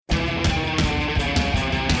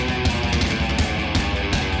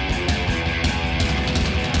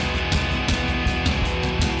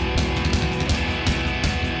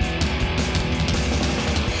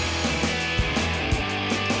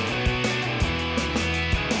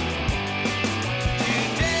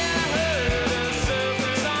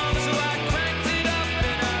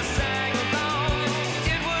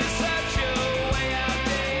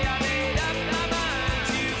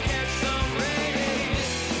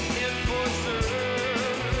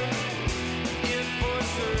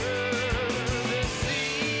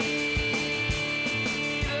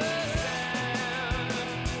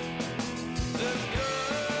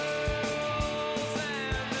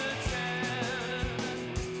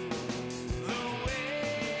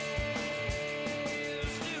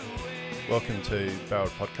Welcome to Barrel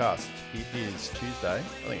Podcast. It is Tuesday.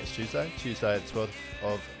 I think it's Tuesday the 12th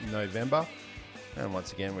of November. And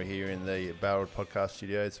once again, we're here in the Barrel Podcast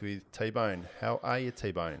studios with T-Bone. How are you,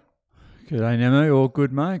 T-Bone? Good day, Nemo. All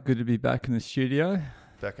good, mate. Good to be back in the studio.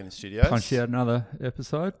 Back in the studios. Punch out another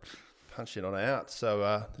episode. Punch it on out.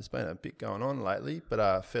 So there's been a bit going on lately.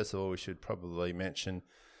 But first of all, we should probably mention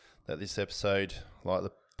that this episode, like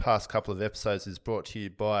the past couple of episodes, is brought to you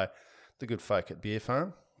by the good folk at Beer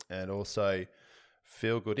Farm. And also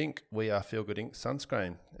Feel Good Inc. We are Feel Good Inc.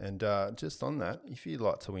 sunscreen. And just on that, if you'd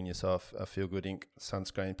like to win yourself a Feel Good Inc.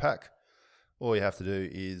 sunscreen pack, all you have to do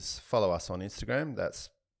is follow us on Instagram. That's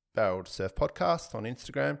Barreled Surf Podcast on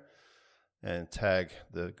Instagram. And tag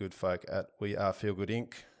the good folk at We Are Feel Good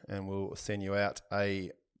Inc. And we'll send you out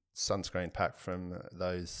a sunscreen pack from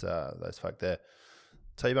those folk there.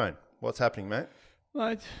 T-Bone, what's happening, mate?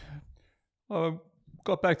 Mate, I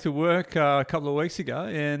got back to work a couple of weeks ago,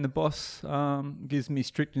 and the boss gives me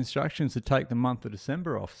strict instructions to take the month of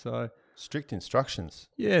December off. So strict instructions?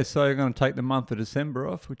 Yeah, so I'm going to take the month of December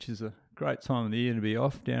off, which is a great time of the year to be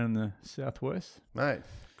off down in the southwest. Mate,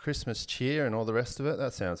 Christmas cheer and all the rest of it,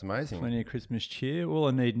 that sounds amazing. Plenty of Christmas cheer. All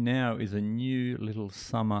I need now is a new little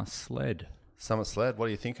summer sled. Summer sled? What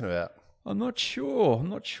are you thinking about? I'm not sure.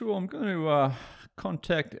 I'm going to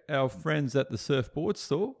contact our friends at the surfboard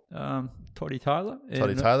store, Toddy Taylor.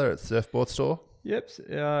 Toddy Taylor at Surfboard Store? Yep.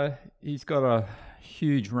 He's got a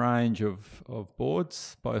huge range of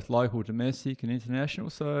boards, both local, domestic and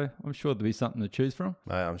international, so I'm sure there'll be something to choose from.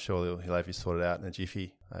 Mate, I'm sure he'll have you sorted out in a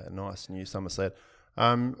jiffy. A nice new summer sled.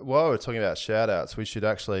 While we're talking about shout-outs, we should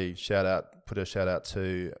actually put a shout-out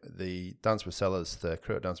to the Dunsborough Cellars, the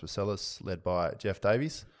crew at Dunsborough Cellars, led by Jeff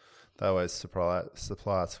Davies. They always supply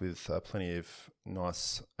us with plenty of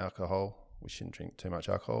nice alcohol. We shouldn't drink too much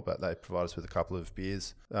alcohol, but they provide us with a couple of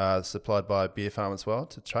beers supplied by Beer Farm as well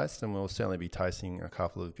to taste, and we'll certainly be tasting a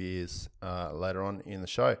couple of beers later on in the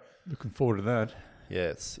show. Looking forward to that. Yeah,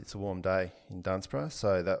 it's a warm day in Dunsborough,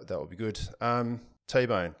 so that will be good.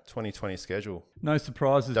 T-Bone, 2020 schedule. No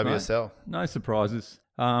surprises, WSL. Mate. No surprises.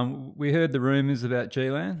 We heard the rumours about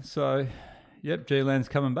G-Land, so... Yep, G-Land's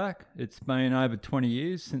coming back. It's been over 20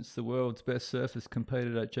 years since the world's best surfers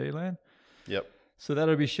competed at G-Land. Yep. So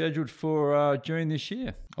that'll be scheduled for June this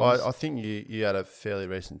year. I think you had a fairly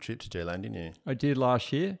recent trip to G-Land, didn't you? I did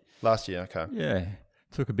last year. Last year, okay. Yeah,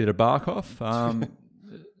 took a bit of bark off.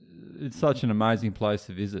 It's such an amazing place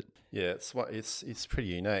to visit. Yeah, it's pretty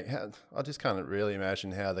unique. I just can't really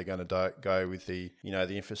imagine how they're going to go with the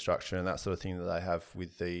infrastructure and that sort of thing that they have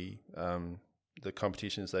with the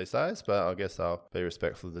competitions these days, but I guess they'll be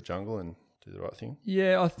respectful of the jungle and do the right thing.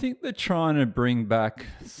 Yeah, I think they're trying to bring back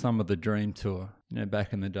some of the Dream Tour,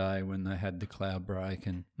 back in the day when they had the cloud break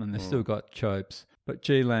and they've still got Chopes. But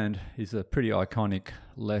G-Land is a pretty iconic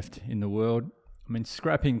left in the world. I mean,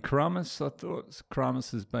 scrapping Karamis, I thought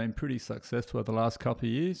Karamis has been pretty successful the last couple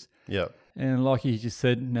of years. Yeah. And like you just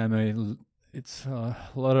said, Namo, it's a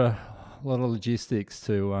lot of logistics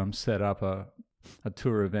to set up a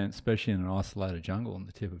tour event, especially in an isolated jungle on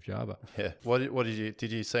the tip of Java. Yeah. What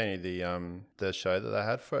did you see any of the show that they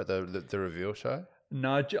had for it, the reveal show?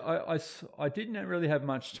 No, I didn't really have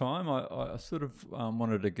much time. I sort of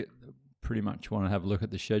wanted to pretty much want to have a look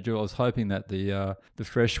at the schedule. I was hoping that the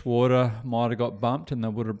fresh water might have got bumped and they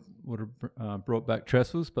would have brought back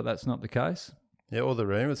trestles, but that's not the case. Yeah, all the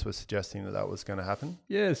rumours were suggesting that was going to happen.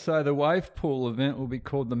 Yeah, so the wave pool event will be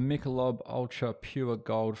called the Michelob Ultra Pure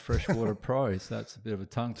Gold Freshwater Pros. That's a bit of a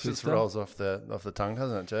tongue twister. Just rolls off the tongue,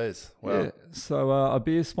 doesn't it? Jeez. Wow. Yeah, so a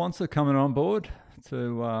beer sponsor coming on board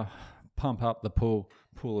to pump up the pool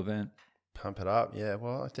event. Pump it up, yeah.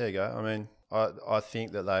 Well, there you go. I mean, I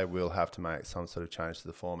think that they will have to make some sort of change to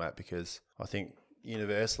the format because I think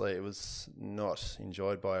universally it was not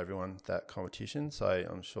enjoyed by everyone, that competition, so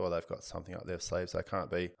I'm sure they've got something up their sleeves. They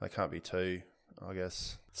can't be too, I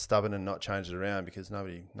guess, stubborn and not change it around because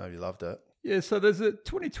nobody loved it. Yeah, so there's a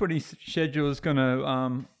 2020 schedule is going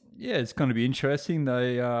to it's going to be interesting.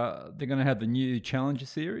 They're going to have the new Challenger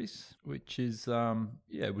Series, which is going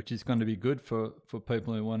to be good for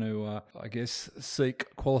people who want to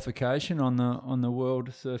seek qualification on the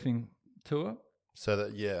World Surfing Tour. So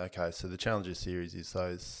So the Challenger Series is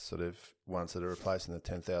those sort of ones that are replacing the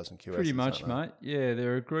 10,000 QS. Pretty much, mate. Yeah,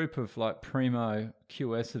 they're a group of like primo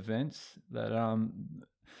QS events that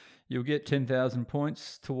you'll get 10,000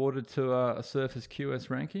 points awarded to a surfer's QS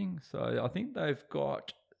ranking. So I think they've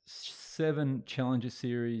got 7 Challenger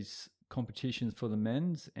Series competitions for the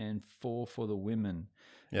men's and 4 for the women.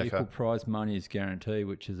 Yeah, equal prize money is guaranteed,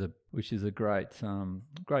 which is a great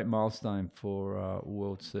milestone for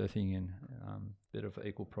world surfing and bit of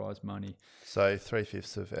equal prize money. So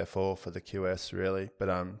 3/5 of F4 for the QS really, but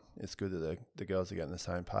it's good that the girls are getting the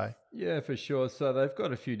same pay. Yeah, for sure. So they've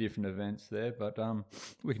got a few different events there, but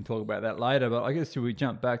we can talk about that later. But I guess if we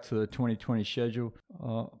jump back to the 2020 schedule,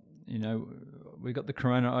 we got the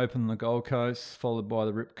Corona Open on the Gold Coast, followed by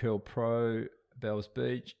the Rip Curl Pro, Bells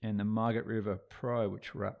Beach, and the Margaret River Pro,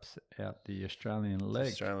 which wraps out the Australian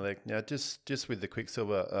leg. Now, just with the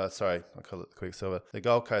Quicksilver, I call it the Quicksilver, the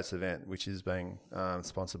Gold Coast event, which is being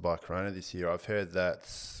sponsored by Corona this year. I've heard that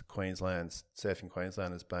Surfing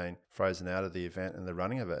Queensland has been frozen out of the event and the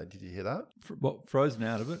running of it. Did you hear that? What, frozen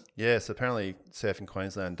out of it? Yes, apparently Surfing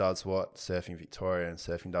Queensland does what Surfing Victoria and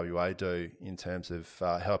Surfing WA do in terms of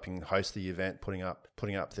helping host the event, putting up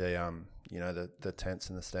the the tents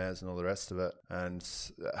and the stands and all the rest of it. And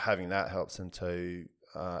having that helps them to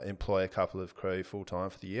employ a couple of crew full-time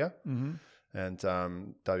for the year. Mm-hmm. And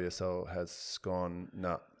WSL has gone,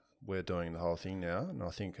 we're doing the whole thing now. And I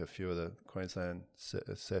think a few of the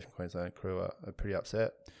Surfing Queensland crew are pretty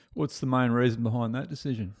upset. What's the main reason behind that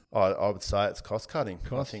decision? I would say it's cost-cutting.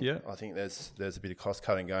 I think there's a bit of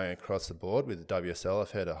cost-cutting going across the board with the WSL.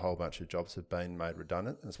 I've heard a whole bunch of jobs have been made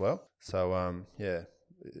redundant as well. So,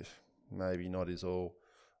 maybe not is all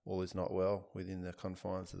is not well within the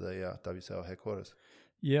confines of the WSL headquarters.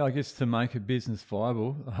 Yeah, I guess to make a business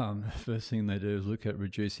viable, the first thing they do is look at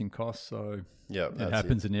reducing costs. So it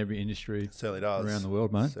happens in every industry. It certainly does. Around the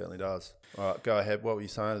world, mate. It certainly does. All right, go ahead. What were you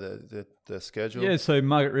saying, the schedule? Yeah, so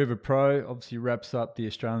Margaret River Pro obviously wraps up the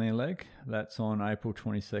Australian leg. That's on April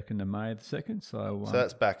 22nd to May the 2nd. So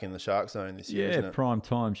that's back in the Shark Zone this year, isn't it? Yeah, prime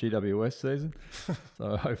time GWS season.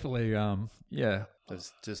 So hopefully,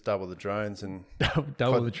 Just double the drones and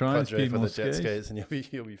double the drones, for the jet skis, and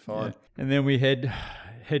you'll be fine. Yeah. And then we head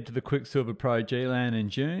to the Quicksilver Pro G-Land in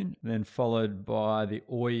June, then followed by the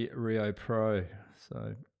Oi Rio Pro,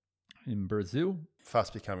 so in Brazil.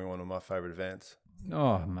 Fast becoming one of my favourite events.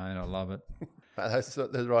 Oh, mate, I love it.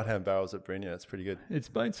 Those right-hand barrels at Brinia, it's pretty good. It's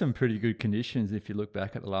been some pretty good conditions if you look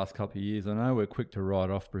back at the last couple of years. I know we're quick to write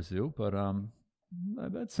off Brazil, but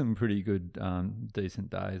they've had some pretty good,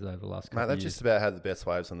 decent days over the last couple of years. They've just about had the best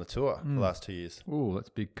waves on the tour the last 2 years. Oh, that's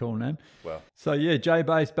a big call, name. Well. So, yeah,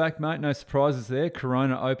 J-Bay's back, mate. No surprises there.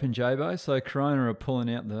 Corona Open J-Bay. So, Corona are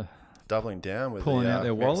pulling out their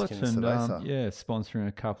wallet and, sponsoring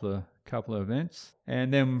a couple of events.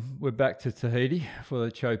 And then we're back to Tahiti for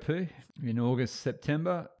the Chopu in August,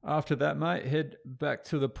 September. After that, mate, head back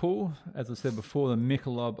to the pool. As I said before, the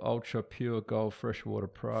Michelob Ultra Pure Gold Freshwater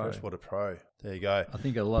Pro. Freshwater Pro. There you go. I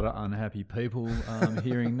think a lot of unhappy people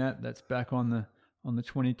hearing that. That's back on the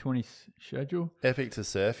 2020 schedule. Epic to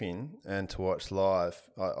surf in and to watch live,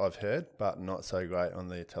 I've heard, but not so great on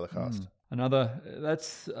the telecast.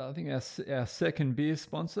 That's I think our second beer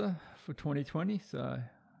sponsor for 2020. So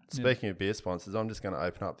speaking of beer sponsors, I'm just going to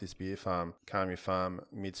open up this beer farm, Calm Your Farm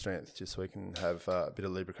Mid-Strength, just so we can have a bit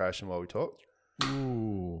of lubrication while we talk.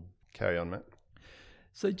 Ooh, carry on, mate.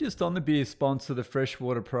 So just on the beer sponsor, the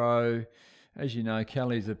Freshwater Pro. As you know,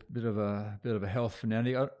 Kelly's a bit of a health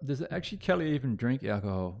fanatic. Does actually Kelly even drink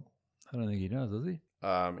alcohol? I don't think he does he?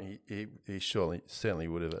 He certainly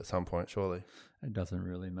would have at some point, surely. It doesn't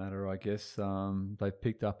really matter, I guess. They've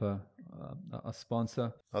picked up a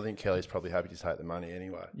sponsor. I think Kelly's probably happy to take the money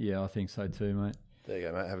anyway. Yeah, I think so too, mate. There you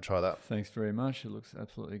go, mate. Have a try of that. Thanks very much. It looks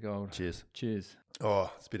absolutely gold. Cheers. Cheers.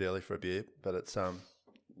 Oh, it's a bit early for a beer, but it's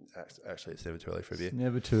actually it's never too early for a beer. It's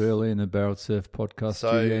never too early in the Barrel Surf podcast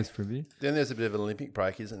studios for a beer. Then there's a bit of an Olympic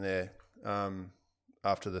break, isn't there?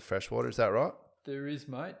 After the freshwater, is that right? There is,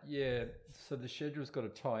 mate. Yeah. So the schedule's got to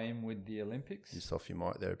tie in with the Olympics. Just off your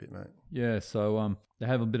mic there a bit, mate. Yeah. So they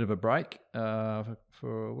have a bit of a break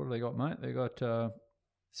for what have they got, mate? They got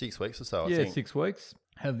 6 weeks or so. I think. 6 weeks.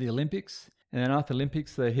 Have the Olympics, and then after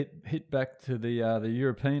Olympics they hit back to the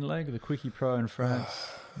European leg, the Quickie Pro in France,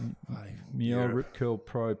 Miel Rip Curl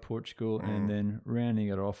Pro Portugal, and then rounding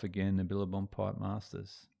it off again the Billabong Pipe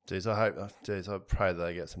Masters. I pray that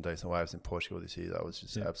they get some decent waves in Portugal this year. That was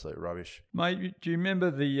just absolute rubbish. Mate, do you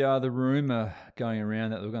remember the rumour going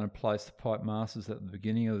around that they were going to place the Pipe Masters at the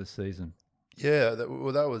beginning of the season? Yeah, that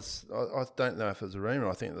was. I don't know if it was a rumour.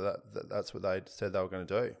 I think that's what they said they were going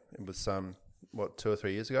to do. It was 2 or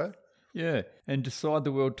 3 years ago. Yeah, and decide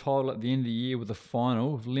the world title at the end of the year with a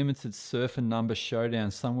final of limited surfer number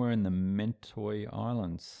showdown somewhere in the Mentoi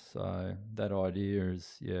Islands. So that idea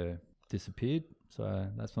is disappeared. So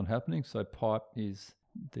that's not happening. So Pipe is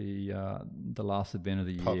the last event of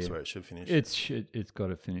the year. Pipe's where it should finish. It's got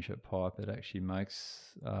to finish at Pipe. It actually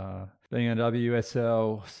makes being a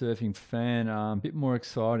WSL surfing fan a bit more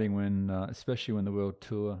exciting when, especially when the World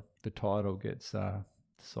Tour, the title gets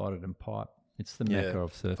decided in Pipe. It's the mecca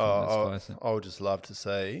of surfing. Let's face it. I would just love to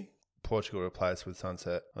see Portugal replaced with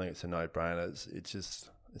Sunset. I think it's a no-brainer. It's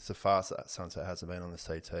the fastest that Sunset hasn't been on the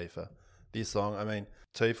CT for this long. I mean,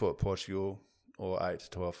 2-foot Portugal or 8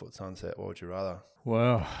 to 12-foot Sunset. What would you rather?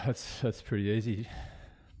 Well, that's pretty easy.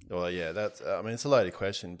 Well, yeah, it's a loaded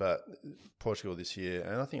question, but Portugal this year,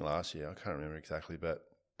 and I think last year, I can't remember exactly, but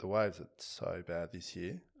the waves are so bad this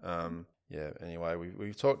year. Anyway,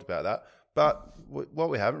 we've talked about that. But what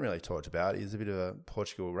we haven't really talked about is a bit of a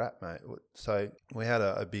Portugal rap, mate. So we had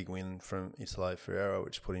a big win from Isole Ferreira,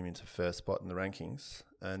 which put him into first spot in the rankings.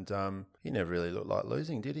 And he never really looked like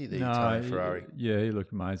losing, did he, Italian Ferrari? He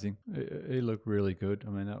looked amazing. He looked really good.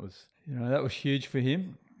 I mean, that was huge for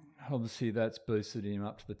him. Obviously, that's boosted him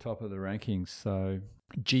up to the top of the rankings. So,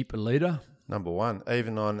 Jeep leader. Number one,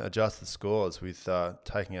 even on adjusted scores with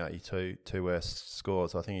taking out your two worst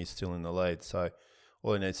scores, I think he's still in the lead. So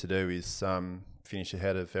all he needs to do is finish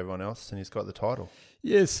ahead of everyone else, and he's got the title.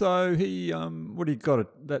 Yeah, so he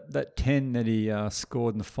that 10 that he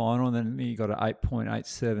scored in the final, and then he got an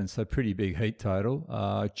 8.87, so pretty big heat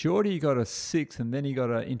total. Geordie got a 6, and then he got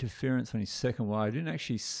an interference on his second wave. I didn't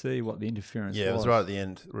actually see what the interference was. Yeah, it was right at the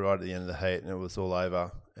end of the heat, and it was all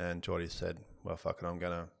over. And Geordie said, "Well, fuck it, I'm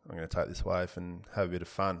gonna take this wave and have a bit of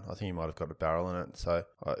fun." I think he might have got a barrel in it, so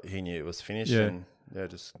he knew it was finished, and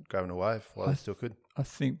just grabbing a wave while he still could. I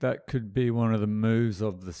think that could be one of the moves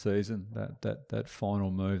of the season. That final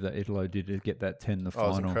move that Italo did to get that 10 in the final.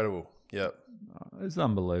 Oh, it was incredible. Yep. It's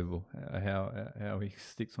unbelievable how he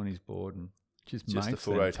sticks on his board and just makes a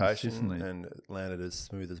full rotation and landed as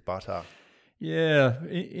smooth as butter. Yeah,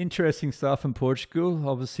 interesting stuff in Portugal.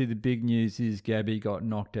 Obviously, the big news is Gabby got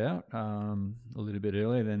knocked out a little bit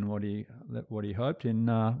earlier than what he hoped, in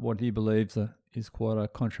what he believes is quite a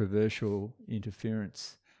controversial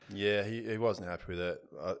interference. Yeah, he wasn't happy with it.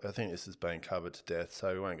 I think this has been covered to death,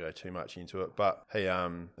 so we won't go too much into it. But he,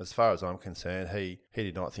 as far as I'm concerned, he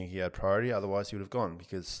did not think he had priority. Otherwise, he would have gone,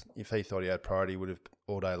 because if he thought he had priority, he would have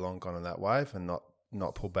all day long gone on that wave and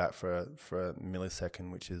not pull back for a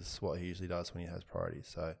millisecond, which is what he usually does when he has priority.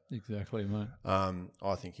 So exactly, mate.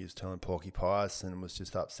 I think he was telling Porky Pies and was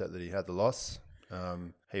just upset that he had the loss.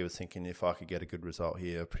 He was thinking, if I could get a good result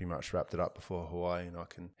here, I pretty much wrapped it up before Hawaii, and I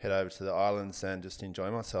can head over to the islands and just enjoy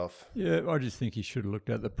myself. Yeah, I just think he should have looked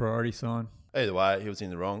at the priority sign. Either way, he was in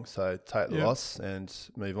the wrong, so take the loss and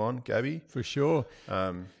move on, Gabby. For sure.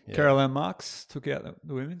 Caroline Marks took out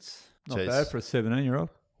the women's. Not bad for a 17-year-old.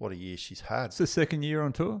 What a year she's had. It's the second year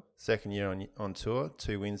on tour. Second year on tour,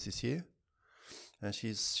 2 wins this year. And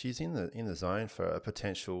she's in the zone for a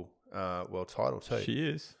potential world title too. She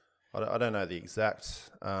is. I don't know the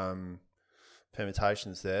exact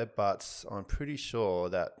permutations there, but I'm pretty sure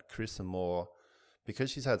that Carissa Moore, because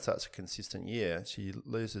she's had such a consistent year, she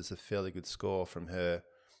loses a fairly good result from her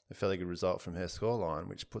scoreline,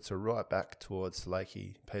 which puts her right back towards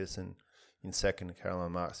Lakey Peterson in second,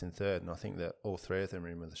 Caroline Marks in third, and I think that all three of them are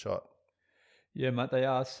in with a shot. Yeah, mate, they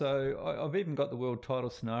are. So I've even got the world title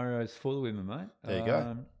scenarios for the women, mate. There you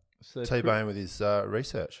go. So T-Bone with his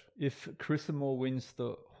research. If Carissa Moore wins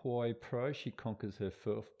the Hawaii Pro, she conquers her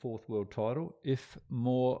fourth world title. If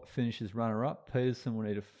Moore finishes runner-up, Peterson will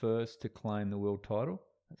need a first to claim the world title.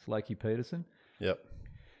 That's Lakey Peterson. Yep.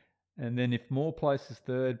 And then if Moore places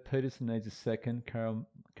third, Peterson needs a second,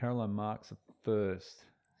 Caroline Marks a first.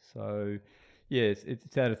 So, yeah,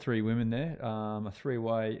 it's out of 3 women there. A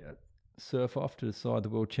 3-way surf-off to decide the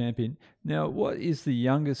world champion. Now, what is the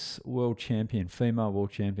youngest world champion, female world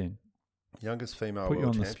champion? Youngest female world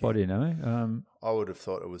champion. Put you on the spot here, no? I would have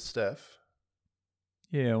thought it was Steph.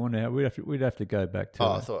 Yeah, I wonder how we'd have to go back to.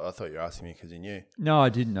 I thought you were asking me because you knew. No, I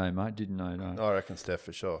didn't know, mate. Didn't know. No. I reckon Steph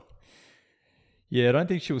for sure. Yeah, I don't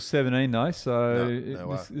think she was 17 though, so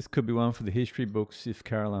this could be one for the history books if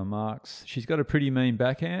Caroline Marks. She's got a pretty mean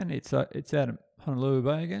backhand. It's out of Honolulu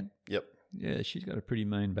Bay again. Yep. Yeah, she's got a pretty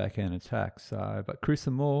mean backhand attack. So, but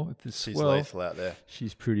Carissa Moore, she's lethal out there.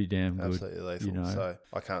 She's pretty damn good. Absolutely lethal. You know. So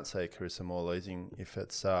I can't see Carissa Moore losing if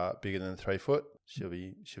it's bigger than 3 foot. She'll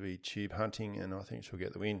be tube hunting, and I think she'll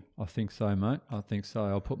get the win. I think so, mate. I think so.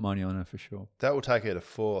 I'll put money on her for sure. That will take her to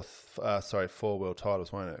 4 world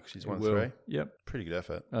titles, won't it? She's won 3. Yep. Pretty good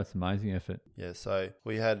effort. That's amazing effort. Yeah. So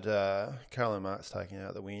we had Caroline Marks taking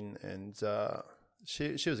out the win, and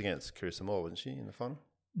she was against Carissa Moore, wasn't she, in the final?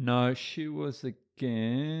 No, she was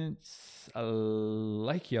against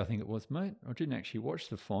Lakey, I think it was, mate. I didn't actually watch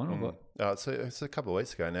the final, but it's a couple of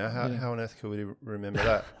weeks ago now. How on earth could we remember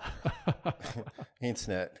that?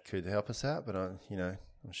 Internet could help us out, but I'm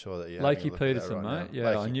sure that Lakey Peterson, right mate.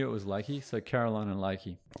 now. Yeah, Lakey. I knew it was Lakey. So Caroline and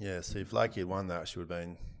Lakey. Yeah, so if Lakey had won that, she would have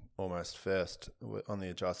been almost first on the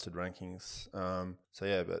adjusted rankings. So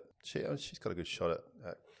yeah, but she's got a good shot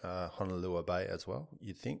at Honolulu Bay as well,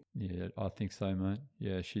 you'd think. Yeah, I think so, mate.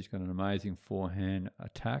 Yeah, she's got an amazing forehand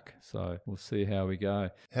attack, so we'll see how we go.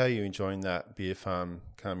 How are you enjoying that Beer Farm,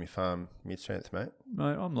 Kami Farm mid-strength, mate?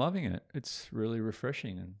 Mate, I'm loving it. It's really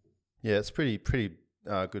refreshing. And yeah, it's pretty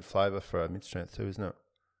good flavour for a mid-strength too, isn't it?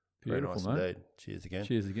 Beautiful, very nice mate. Indeed. Cheers again.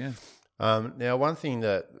 Cheers again. Now, one thing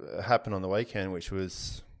that happened on the weekend, which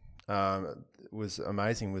was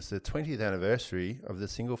amazing, was the 20th anniversary of the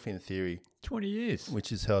Single Fin Theory. 20 years.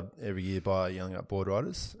 Which is held every year by Yelling Up Board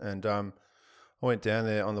Riders. And I went down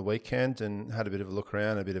there on the weekend and had a bit of a look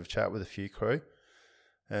around, a bit of a chat with a few crew.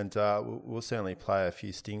 And we'll certainly play a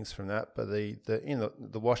few stings from that. But the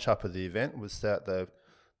wash-up of the event was that the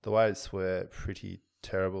waves were pretty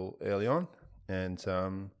terrible early on.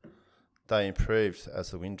 And they improved as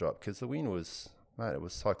the wind dropped, because the wind was, mate, it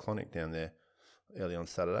was cyclonic down there early on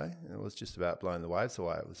Saturday. And it was just about blowing the waves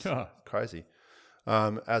away. It was crazy.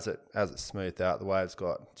 As it smoothed out, the waves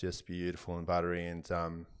got just beautiful and buttery, and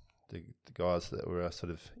the guys that were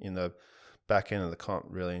sort of in the back end of the comp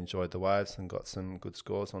really enjoyed the waves and got some good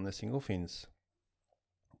scores on their single fins.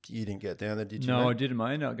 You didn't get down there, did you? No, mate? I didn't, mate.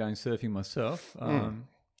 I ended up going surfing myself.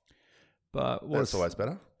 But that's always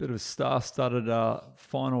better. Bit of a star-studded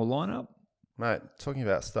final lineup. Mate, talking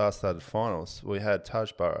about star-studded finals, we had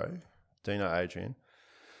Taj Burrow, Dino Adrian,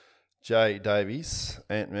 Jay Davies,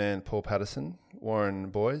 Ant-Man Paul Patterson, Warren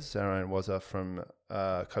Boys, our own Wazza from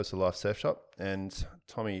Coastal Life Surf Shop, and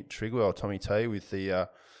Tommy Trigwell, Tommy T, with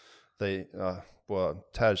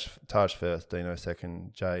Taj first, Dino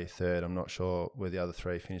second, Jay third. I'm not sure where the other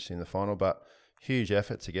three finished in the final, but huge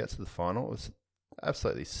effort to get to the final. It was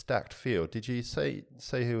absolutely stacked field. Did you see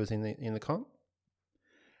who was in the comp?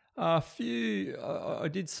 A few. I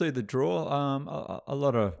did see the draw. A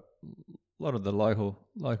lot of the local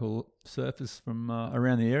surfers from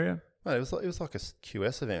around the area. Mate, it was like a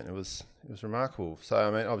QS event. It was remarkable. So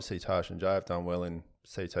I mean, obviously Taj and Jay have done well in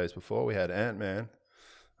CTs before. We had Ant-Man,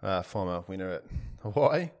 former winner at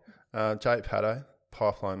Hawaii, Jake Paddo,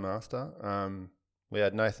 Pipeline Master. We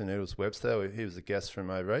had Nathan Noodles Webster. He was a guest from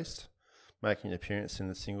over east, making an appearance in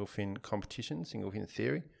the single fin competition, Single Fin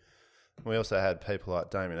Theory. We also had people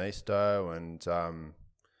like Damon Eastoe and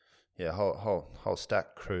whole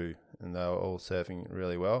stack crew, and they were all surfing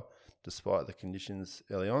really well despite the conditions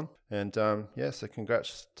early on. And so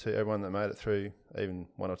congrats to everyone that made it through even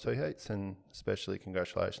one or two heats, and especially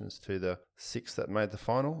congratulations to the 6 that made the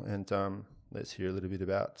final. And let's hear a little bit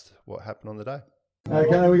about what happened on the day.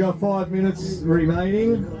 Okay, we got 5 minutes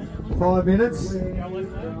remaining. 5 minutes.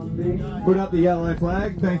 Put up the yellow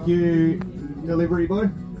flag. Thank you, delivery boy.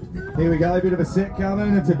 Here we go, a bit of a set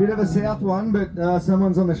coming. It's a bit of a south one, but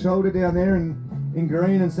someone's on the shoulder down there in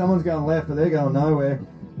green, and someone's going left, but they're going nowhere.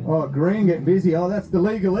 Oh, green getting busy. Oh, that's the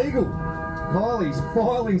legal. Kylie's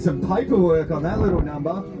filing some paperwork on that little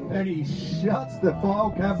number, and he shuts the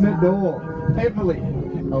file cabinet door heavily.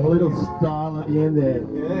 A little style at the end there.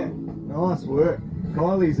 Yeah, nice work.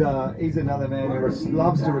 Kylie's he's another man who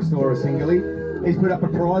loves to restore a singly. He's put up a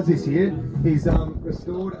prize this year. He's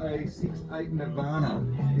restored a 6'8" Nirvana.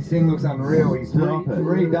 This thing looks unreal. He's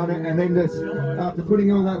redone it, and then just after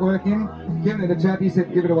putting all that work in, giving it a chap, he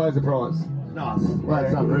said, give it away as a prize. Nice.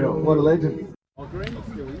 That's unreal. What a legend.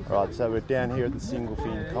 Right, so we're down here at the Single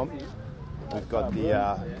Fin comp. We've got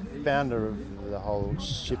the founder of the whole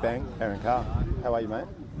shebang, Aaron Carr. How are you, mate?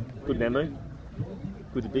 Good, Namu.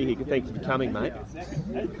 Good to be here. Thank you for coming, mate.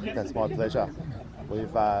 That's my pleasure.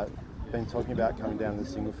 We've been talking about coming down to the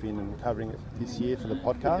Single Fin and covering it this year for the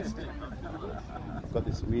podcast. I've got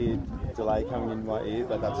this weird delay coming in my ear,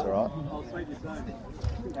 but that's all right.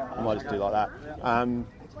 I might just do like that.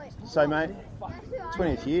 So, mate,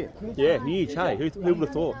 20th year. Yeah, huge, hey? Who would have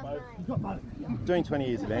thought? Doing 20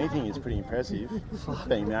 years of anything is pretty impressive.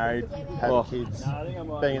 Being married, having kids,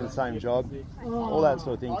 being in the same job, all that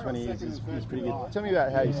sort of thing, 20 years is pretty good. Tell me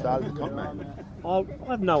about how you started the comp, mate. I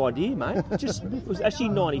have no idea, mate. It was actually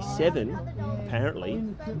 97, apparently.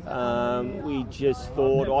 I just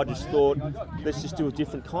thought, let's just do a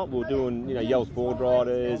different comp. We were doing, Yells Board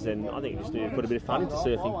Riders, and I think just to put a bit of fun into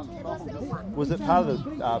surfing. Was it part of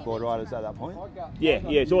the Board Riders at that point? Yeah,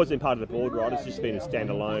 it's always been part of the Board Riders. It's just been a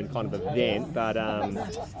standalone kind of event, but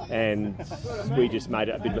and we just made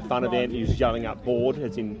it a bit of a fun event. He was Yelling Up Board,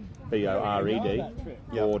 as in B-O-R-E-D,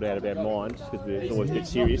 bored out of our minds, because it's always a bit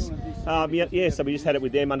serious. So we just had it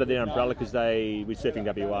with them under their umbrella, because we Surfing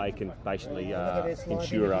WA can basically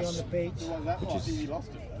insure us, which is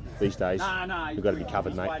these days we've got to be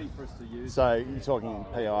covered, mate. So you're talking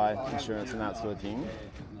PI insurance and that sort of thing.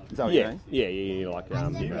 Is that what you mean? Yeah, like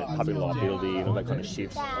public liability and all that kind of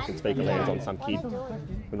shit. I can speak aloud on some kid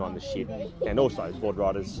when I'm the shit. And also, Board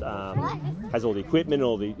Riders has all the equipment,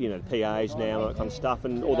 all the PAs now, all that kind of stuff,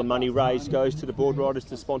 and all the money raised goes to the Board Riders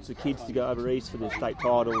to sponsor kids to go over east for the state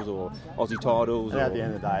titles or Aussie titles. And at the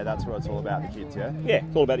end of the day, that's what it's all about, the kids, yeah? Yeah,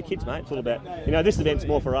 it's all about the kids, mate. It's all about, this event's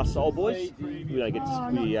more for us old boys. We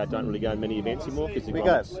don't really go to many events anymore because we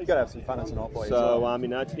got to have some fun as an old boy. So,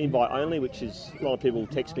 it's an invite only, which is a lot of people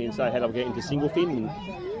text me and say, how do I get into single fin? And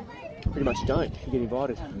pretty much you don't. You get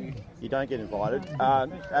invited. You don't get invited.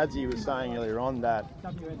 As you were saying earlier on, that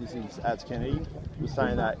this is Ads Kennedy, was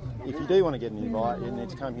saying that if you do want to get an invite, you need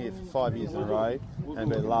to come here for 5 years in a row and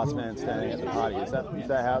be the last man standing at the party. Is that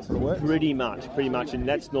how it sort of works? Pretty much, and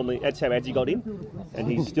that's how Adsy got in,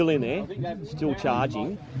 and he's still in there, still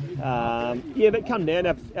charging. But come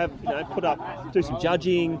down, put up, do some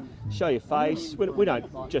judging, show your face. We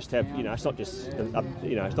don't just have, it's not just,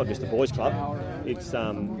 it's not just a boys' club. It's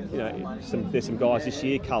there's some guys this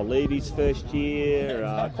year. Carl Levy's first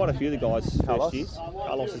year. Quite a few of the guys' first years.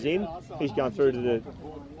 Carlos is in. He's going through to the.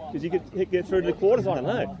 Does he get through to the quarters? I don't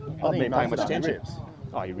know. I've been paying much attention.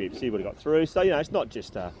 He rips. He would have got through. So it's not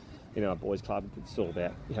just a boys' club. It's all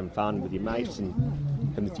about having fun with your mates and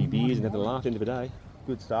having a few beers and having a laugh at the end of the day.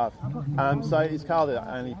 Good stuff. So is Carl the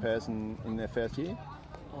only person in their first year?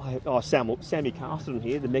 Sammy Castleton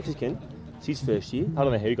here, the Mexican. It's his first year. I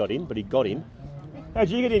don't know how he got in, but he got in. How'd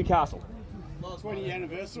you get in, Castle? 20th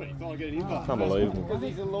anniversary. Thought I'd get an invite. Unbelievable. Because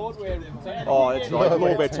he's a Lordware team. Oh, that's right.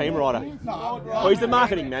 Lordware team rider. Oh, he's the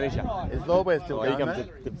marketing manager. Is Lordware still going, he comes to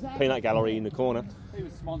the peanut gallery in the corner. He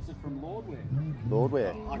was sponsored from Lordware.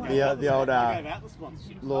 Lordware. The old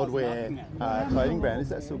Lordware clothing brand. Is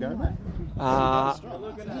that still going, mate?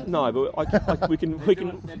 No, but we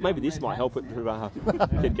can. Maybe this might help it to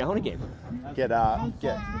get going again. Get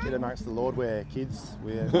amongst the Lordware kids.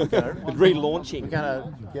 We're relaunching. We're going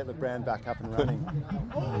to get the brand back up and running.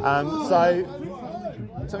 So,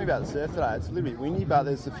 tell me about the surf today. It's a little bit windy, but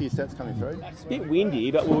there's a few sets coming through. It's a bit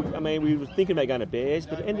windy, but we were thinking about going to Bears,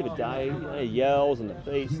 but at the end of the day, Yells and the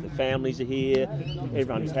Beasts, the families are here,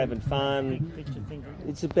 everyone's having fun.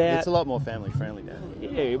 It's a lot more family friendly now.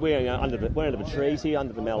 Yeah, we're under the trees here,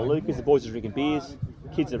 under the Melaleucas. The boys are drinking beers.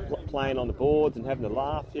 Kids are playing on the boards and having a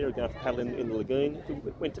laugh. They're going to paddle in the lagoon. If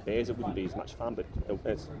we went to Bears, it wouldn't be as much fun. But at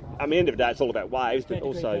the end of the day, it's all about waves. But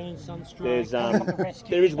also,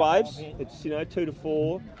 there is waves. It's 2 to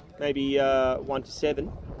 4, maybe 1 to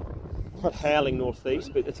 7. Not howling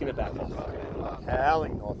northeast, but it's going to back off.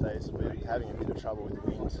 Howling northeast, we're having a bit of trouble with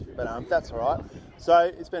the winds, but that's all right. So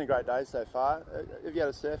it's been a great day so far. Have you had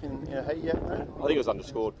a surf in a heat yet? No? I think it was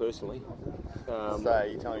underscored personally. So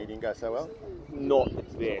you're telling me you didn't go so well? Not the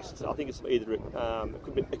best. I think it's either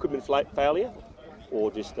equipment failure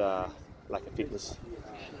or just lack of fitness.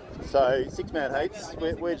 So 6-man heats.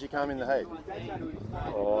 Where'd you come in the heat?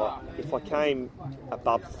 If I came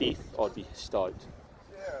above 5th, I'd be stoked.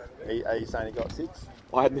 Are you saying you got 6?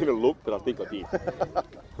 I hadn't even looked, but I think I did.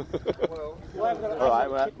 All right,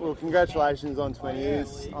 well, congratulations on 20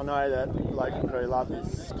 years. I know that local crew love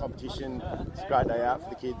this competition. It's a great day out for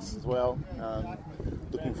the kids as well.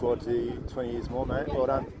 Looking forward to 20 years more, mate. Well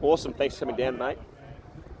done. Awesome. Thanks for coming down, mate.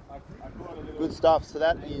 Good stuff. So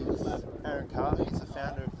that is Aaron Carr. He's the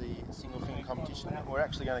founder of the Single Fin competition. We're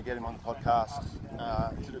actually going to get him on the podcast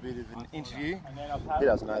to do a bit of an interview. He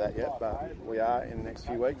doesn't know that yet, but we are in the next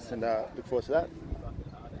few weeks, and look forward to that.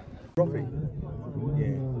 Dropping.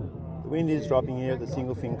 Yeah. The wind is dropping here at the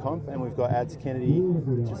Single Fin comp, and we've got Ads Kennedy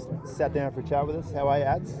just sat down for a chat with us. How are you,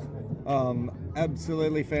 Ads?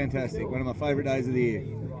 Absolutely fantastic. One of my favourite days of the year.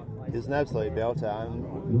 It's an absolute belter. I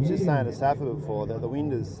was just saying to Safa before that the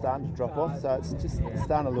wind is starting to drop off, so it's just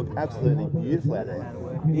starting to look absolutely beautiful out there.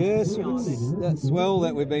 Yes, that swell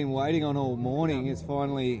that we've been waiting on all morning is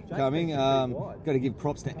finally coming. Got to give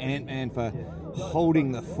props to Ant-Man for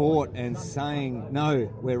holding the fort and saying, no,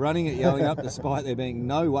 we're running it, yelling up, despite there being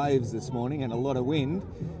no waves this morning and a lot of wind.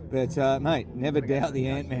 But, mate, never doubt the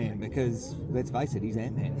Ant-Man because, let's face it, he's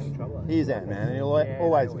Ant-Man. He is Ant-Man and he'll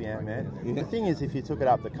always be Ant-Man. Yeah. The thing is, if you took it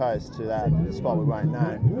up the coast to that spot we won't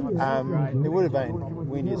know, it would have been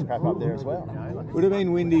windy as crap up there as well. Would have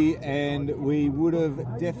been windy and we would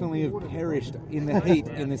have definitely have perished in the heat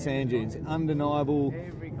in the sand dunes. Undeniable.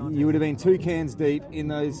 You would have been 2 cans deep in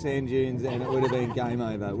those sand dunes and it would have been game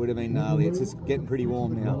over. It would have been gnarly. It's just getting pretty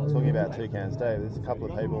warm now. Talking about 2 cans deep, there's a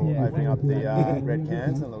couple of people opening up the red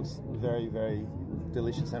cans and it looks very, very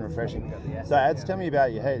delicious and refreshing. So, Ads, tell me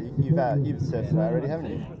about your heat. You've surfed today already, haven't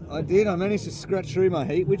you? I did. I managed to scratch through my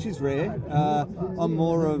heat, which is rare. I'm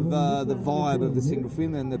more of the vibe of the single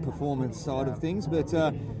fin than the performance side of things. But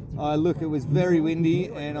it was very windy,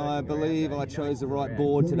 and I believe I chose the right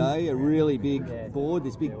board today. A really big board,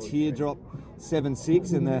 this big teardrop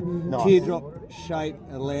 7.6, and the teardrop shape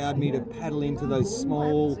allowed me to paddle into those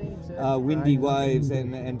small windy waves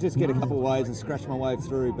and just get a couple of waves and scratch my way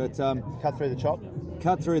through. But Cut through the chop.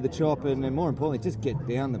 Cut through the chop, and more importantly, just get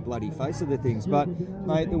down the bloody face of the things. But,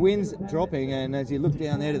 mate, the wind's dropping, and as you look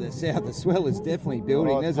down there to the south, the swell is definitely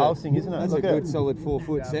building. It's pulsing, isn't it? That's a good solid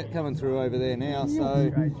 4-foot set coming through over there now.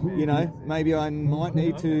 So, maybe I might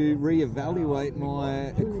need to reevaluate my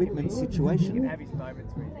equipment situation.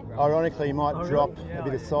 Ironically, you might drop a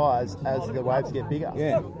bit of size as the waves get bigger.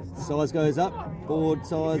 Yeah, size goes up, board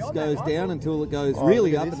size goes down until it goes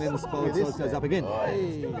really up, and then the board size goes up again.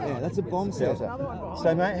 Yeah, that's a bomb set.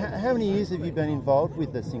 So, mate, how many years have you been involved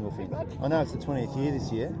with the single fin? I know it's the 20th year this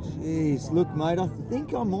year. Jeez, look, mate, I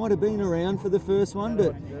think I might have been around for the first one,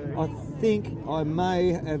 but I think I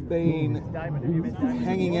may have been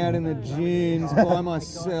hanging out in the dunes by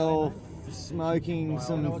myself, smoking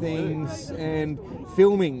some things and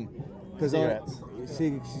filming. Cigarettes.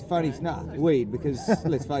 It's funny, weed, because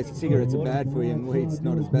let's face it, cigarettes are bad for you and weed's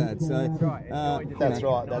not as bad. So that's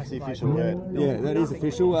right, that's the official word. Yeah, that is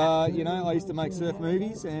official. I used to make surf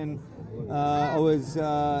movies, and I was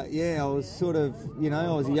sort of,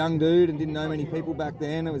 I was a young dude and didn't know many people back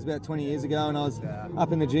then. It was about 20 years ago, and I was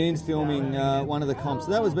up in the dunes filming one of the comps.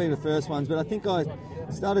 So that was being the first ones, but I think I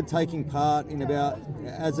started taking part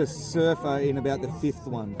as a surfer in about the 5th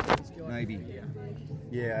one, maybe.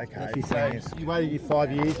 Yeah, okay. So you waited your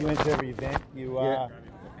 5 years, you went to every event, you went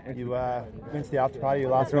to the after party, your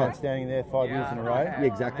last one standing there 5 years in a row. Yeah,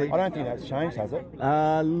 exactly. I don't think that's changed, has it?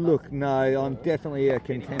 Look, no, I'm definitely a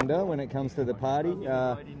contender when it comes to the party.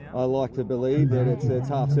 I like to believe that it's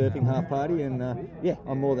half surfing, half party, and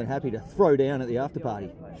I'm more than happy to throw down at the after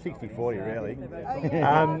party. 60-40 really.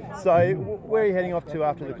 So where are you heading off to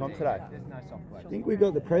after the comp today? I think we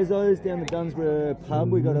got the Prezos down the Dunsborough pub.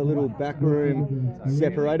 We got a little back room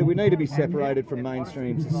separated. We need to be separated from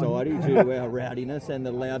mainstream society due to our rowdiness and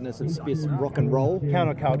the loudness of Spiff's rock and roll.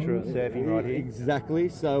 Counterculture of surfing right here. Exactly.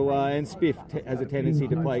 So and Spiff has a tendency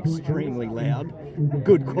to play extremely loud,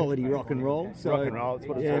 good quality rock and roll. So, rock and roll, that's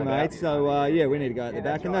what it's all mate. about. So we need to go at the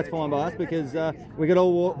back, and that's fine by us because we got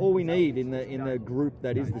all we need in the group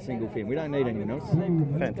that is the single fin. We don't need anyone else.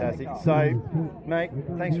 Fantastic. So, mate,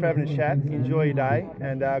 thanks for having a chat. Enjoy your day,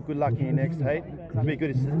 and good luck in your next heat. It'll be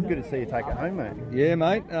good to see you take it home, mate. Yeah,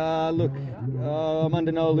 mate. Look, I'm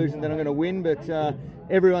under no illusion that I'm going to win, but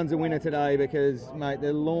everyone's a winner today because, mate,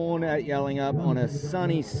 the lawn at Yallingup on a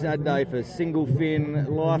sunny Saturday for single fin.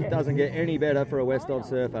 Life doesn't get any better for a West Off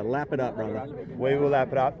surfer. Lap it up, brother. We will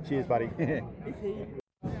lap it up. Cheers, buddy.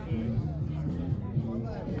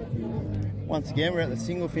 Once again, we're at the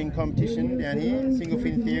single fin competition down here, single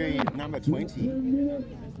fin theory number 20.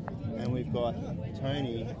 And we've got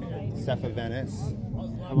Tony Safa-Vaness.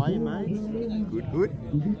 How are you, mate? Good.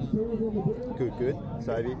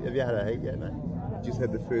 So have you had a heat yet, mate? Just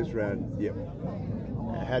had the first round, yep.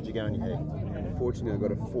 How'd you go in your heat? Unfortunately, I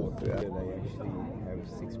got a 4th. They actually have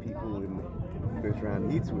 6 people in the first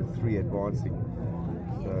round heats with 3 advancing.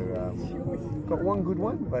 So got one good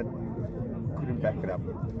one, but couldn't back it up.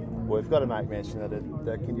 Well, we've got to make mention that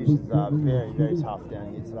the conditions are very, very tough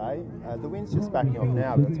down here today. The wind's just backing off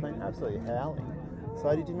now, but it's been absolutely howling.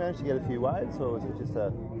 So did you manage to get a few waves, or was it just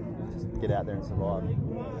get out there and survive?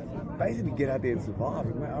 Basically get out there and survive.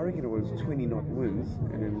 I reckon it was 20 knot winds,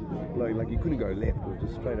 and like you couldn't go left, it was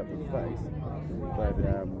just straight up the face. But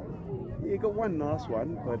got one nice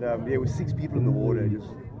one, but with 6 people in the water, it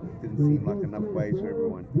just didn't seem like enough waves for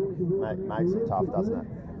everyone. Makes it tough, doesn't it?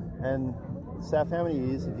 And Saf, how many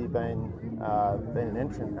years have you been an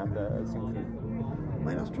entrant at the single fin?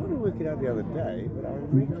 Mate, I was trying to work it out the other day, but I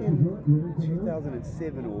reckon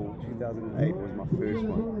 2007 or 2008 was my first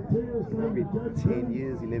one. So maybe 10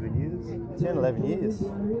 years, 11 years. 10, 11 years.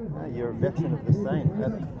 You're a veteran of the scene.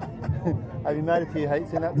 Have you made a few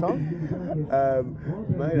heats in that time?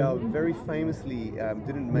 Mate, I very famously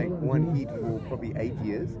didn't make one heat for probably 8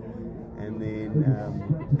 years. And then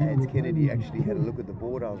Ads Kennedy actually had a look at the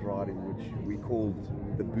board I was riding, which we called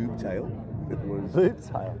the boob tail. It was boob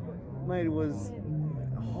tail? Mate, it was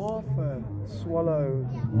half a swallow,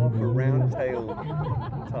 half a round tail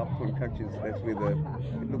type concoctions. That's where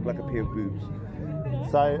it looked like a pair of boobs.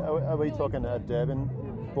 So are we talking a Durban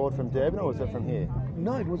board from Durban, or was it from here?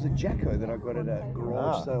 No, it was a Jacko that I got at a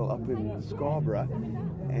garage sale up in Scarborough,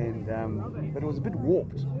 and but it was a bit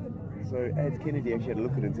warped. So Ads Kennedy actually had a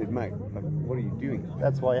look at it and said, mate, like, what are you doing?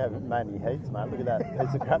 That's why you haven't made any heats, mate. Look at that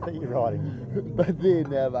piece of crap that you're riding. But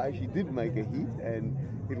then I actually did make a heat, and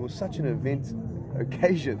it was such an event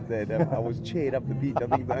occasion that I was chaired up the beach. I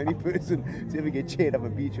think the only person to ever get chaired up a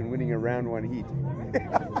beach and winning a round one heat.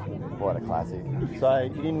 What a classic. So you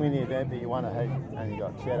didn't win the event, but you won a heat and you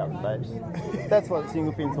got chaired up the beach. That's what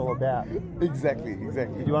single fin's all about. Exactly.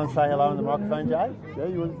 Did you want to say hello on the microphone, Jay? Yeah,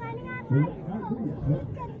 you want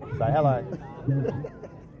say hello.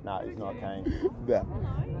 No, he's not keen. Yeah.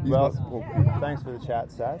 Well, thanks for the chat,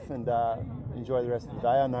 Saf, and enjoy the rest of the day.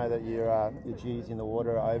 I know that your duties in the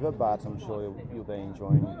water are over, but I'm sure you'll be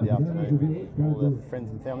enjoying the afternoon with all the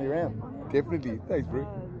friends and family around. Definitely. Thanks, bro.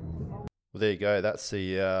 Well, there you go. That's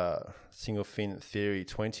the Single Fin Theory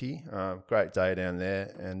 20. Great day down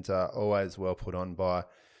there, and always well put on by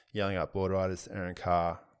Yelling Up board riders Aaron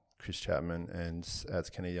Carr, Chris Chapman, and Ads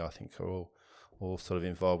Kennedy. I think are all sort of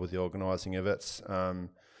involved with the organising of it.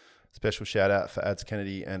 Special shout out for Ads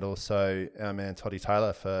Kennedy and also our man Toddy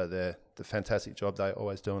Taylor for the fantastic job they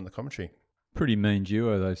always do on the commentary. Pretty mean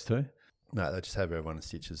duo, those two. No, they just have everyone in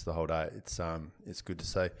stitches the whole day. It's good to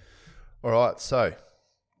see. All right, so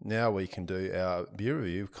now we can do our beer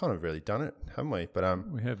review. We've kind of really done it, haven't we?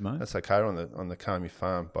 But we have, mate. That's okay. We're on the Calm Your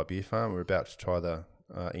Farm by Beer Farm. We're about to try the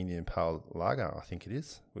Indian Pale Lager, I think it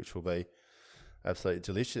is, which will be absolutely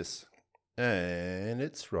delicious. And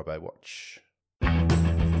it's Robbo Watch.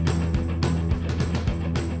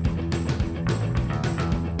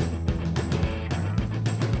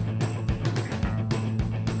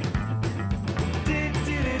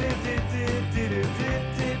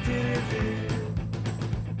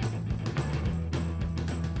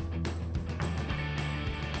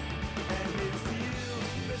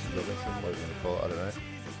 I don't know.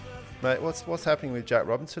 Mate, what's happening with Jack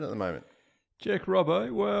Robinson at the moment? Jack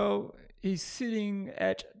Robbo, well, he's sitting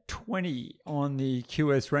at 20 on the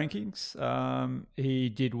QS rankings. He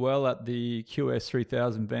did well at the QS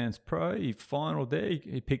 3000 Vans Pro. He finaled there.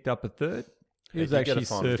 He picked up a third. He was actually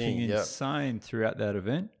surfing insane throughout that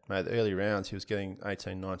event. Mate, the early rounds, he was getting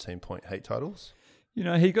 18, 19 point heat titles. You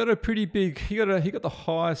know, he got a pretty big. He got the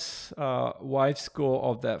highest wave score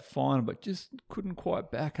of that final, but just couldn't quite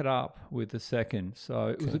back it up with the second. So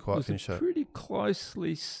it was a pretty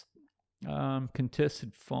closely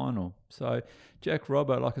contested final. So Jack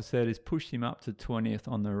Robbo, like I said, has pushed him up to 20th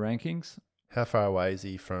on the rankings. How far away is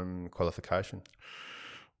he from qualification?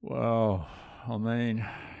 Well, I mean,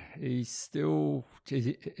 he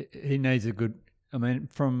needs a good. I mean,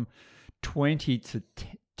 from 20 to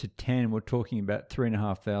 10, we're talking about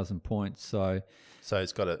 3,500 points. So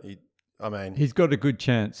he's got he's got a good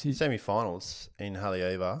chance. Semi-finals in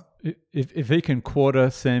Haleiwa. If he can quarter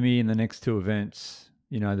semi in the next two events,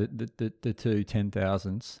 you know, the two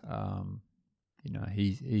 10,000s, you know,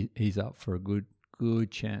 he's up for a good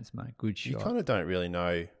chance, mate. Good shot. You kind of don't really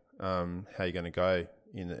know how you're going to go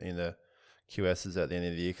in the QSs at the end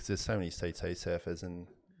of the year because there's so many CT surfers, and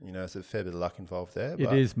you know, there's a fair bit of luck involved there.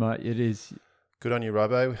 It is, mate. It is. Good on you,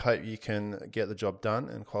 Robbo. We hope you can get the job done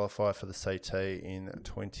and qualify for the CT in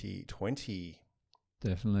 2020.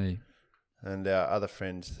 Definitely. And our other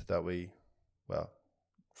friend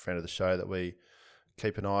friend of the show that we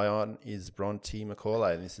keep an eye on is Bronte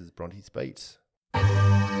Macaulay, and this is Bronte's Beat.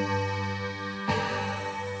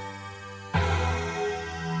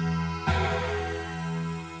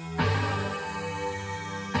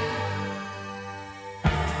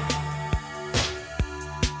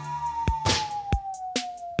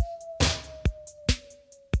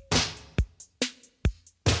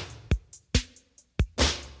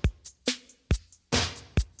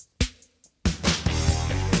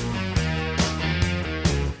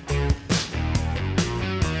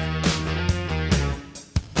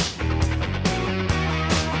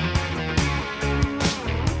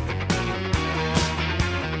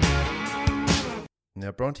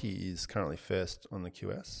 Now, Bronte is currently first on the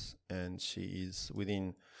QS, and she is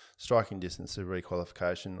within striking distance of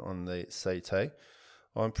requalification on the CT.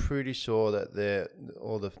 I'm pretty sure that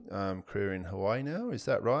all the crew are in Hawaii now. Is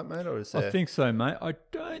that right, mate? Or is there... I think so, mate. I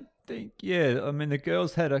don't think... Yeah, I mean, the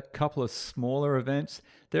girls had a couple of smaller events.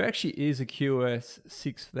 There actually is a QS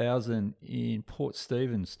 6000 in Port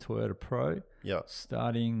Stephens Toyota Pro. Yeah.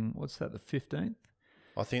 Starting, what's that, the 15th?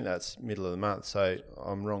 I think that's middle of the month, so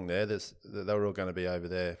I'm wrong there. They were all going to be over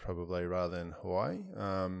there probably rather than Hawaii.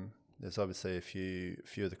 There's obviously a few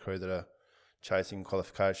of the crew that are chasing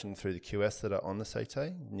qualification through the QS that are on the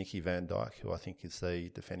CT. Nikki Van Dyke, who I think is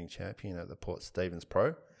the defending champion at the Port Stephens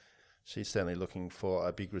Pro. She's certainly looking for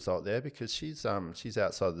a big result there because she's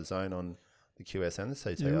outside the zone on the QS and the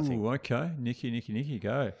CT, I think. Okay. Nikki,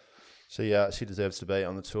 go. She deserves to be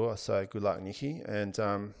on the tour, so good luck, Nikki. And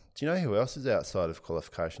do you know who else is outside of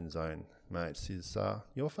qualification zone, mates? Is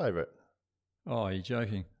your favourite? Oh, you're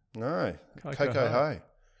joking. No, Coco Coco Ho. Ho.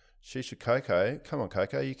 Shisha Coco. Come on,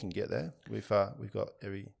 Coco, you can get there. We've got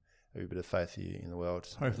every bit of faith in you in the world.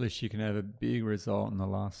 Hopefully she can have a big result in the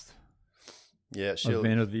last Yeah,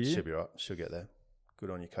 event of the year. she'll be right. She'll get there. Good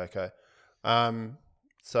on you, Coco.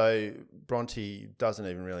 So Bronte doesn't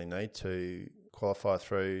even really need to qualify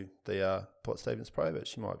through the Port Stephens Pro, but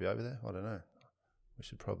she might be over there. I don't know. We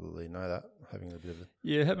should probably know that, having a bit of a...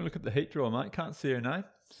 Yeah, have a look at the heat draw, mate. Can't see her name.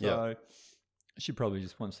 So Yep. she probably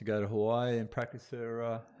just wants to go to Hawaii and practice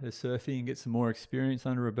her surfing and get some more experience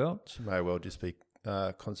under her belt. She may well just be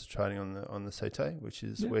concentrating on the CT, which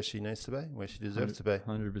is where she needs to be, where she deserves to be.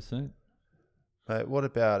 100%. Mate, what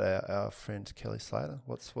about our friend Kelly Slater?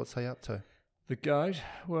 What's he up to? The GOAT,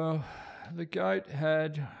 well, the GOAT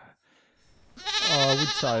had, I would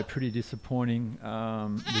say, a pretty disappointing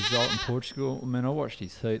result in Portugal. I mean, I watched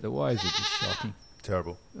his heat. The waves are just shocking.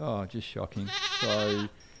 Terrible. Oh, just shocking. So,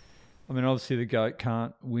 I mean, obviously the GOAT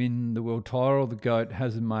can't win the world title. The GOAT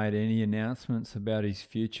hasn't made any announcements about his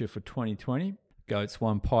future for 2020. GOAT's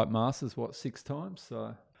won Pipe Masters, 6 times?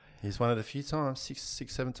 So, He's won it a few times,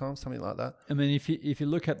 7 times, something like that. I mean, if you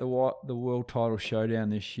look at the world title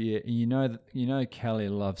showdown this year, you know Kelly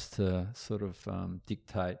loves to sort of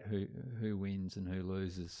dictate who wins and who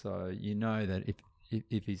loses. So you know that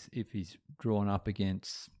if he's drawn up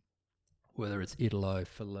against whether it's Italo,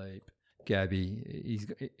 Philippe, Gabby,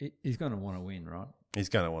 he's going to want to win, right? He's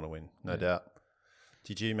going to want to win, no doubt.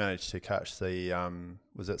 Did you manage to catch the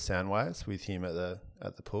was it Soundwaves with him at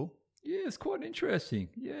the pool? Yeah, it's quite interesting.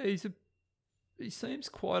 Yeah, he seems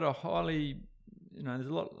quite a highly, there's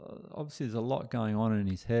a lot going on in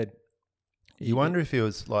his head. You wonder if he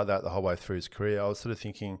was like that the whole way through his career. I was sort of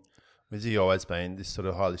thinking, has he always been this sort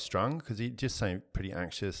of highly strung? Because he just seemed pretty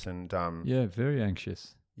anxious and yeah, very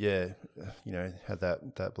anxious. Yeah, had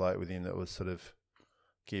that bloke with him that was sort of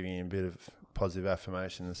giving him a bit of positive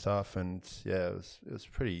affirmation and stuff. And yeah, it was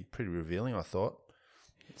pretty revealing, I thought.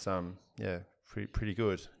 It's pretty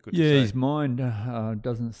good. Good Yeah, to see. his mind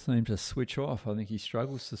doesn't seem to switch off. I think he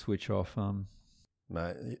struggles to switch off.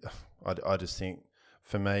 Mate, I just think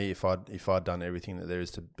for me, if I'd done everything that there is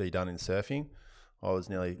to be done in surfing, I was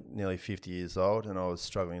nearly 50 years old and I was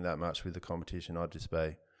struggling that much with the competition. I'd just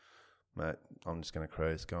be, mate, I'm just going to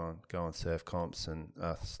cruise, go on surf comps and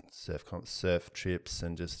surf trips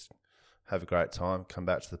and just have a great time. Come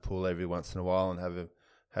back to the pool every once in a while and have a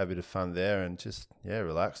bit of fun there and just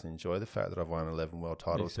relax and enjoy the fact that I've won 11 world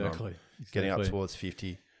titles. Exactly. And I'm getting up towards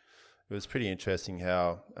 50. It was pretty interesting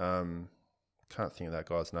how can't think of that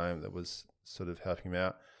guy's name that was sort of helping him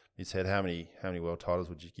out. He said, "How many world titles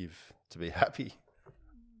would you give to be happy?"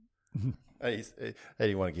 And he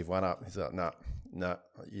didn't want to give one up. He's like, "No,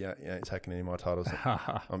 you ain't taking any of my titles.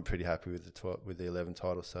 I'm pretty happy with the 11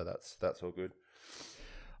 titles, so that's all good."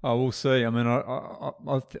 Oh, we'll see. I mean,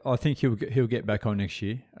 I think he'll get back on next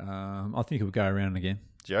year. I think he'll go around again.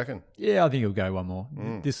 Do you reckon? Yeah, I think he'll go one more.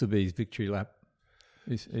 This will be his victory lap.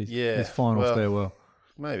 His final farewell.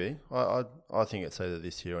 Maybe. I think it's either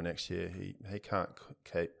this year or next year. He can't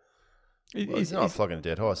keep. He's not flogging a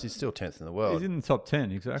dead horse. He's still 10th in the world. He's in the top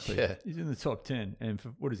 10, exactly. Yeah. He's in the top 10. And for,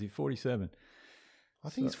 what is he, 47? I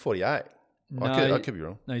think he's 48. No, I could be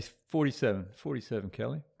wrong. No, he's 47. 47,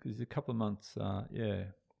 Kelly. Because he's a couple of months,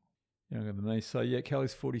 younger than me. So, yeah,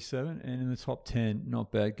 Kelly's 47 and in the top 10.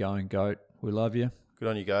 Not bad going, GOAT. We love you. Good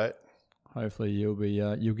on you, Goat. Hopefully you'll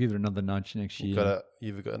give it another nudge next year.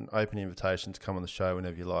 You've got an open invitation to come on the show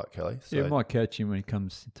whenever you like, Kelly. So yeah, I might catch him when he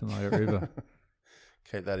comes to Margaret River.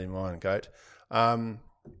 Keep that in mind, Goat.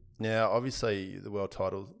 Now, obviously, the world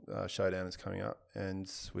title showdown is coming up,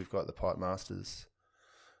 and we've got the Pipe Masters.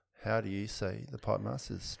 How do you see the Pipe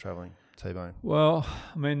Masters travelling, T-Bone? Well,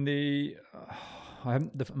 I mean,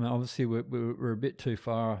 obviously we're a bit too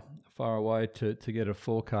far away to get a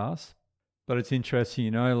forecast. But it's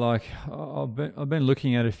interesting, like I've been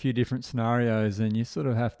looking at a few different scenarios, and you sort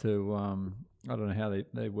of have to. I don't know how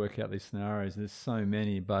they work out these scenarios. There's so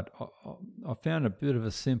many, but I found a bit of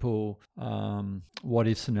a simple what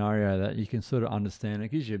if scenario that you can sort of understand. It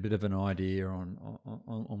gives you a bit of an idea on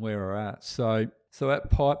where we're at. So at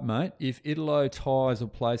Pipe, mate, if Italo ties or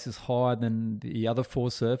places higher than the other 4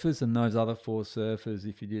 surfers, and those other 4 surfers,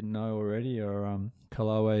 if you didn't know already, are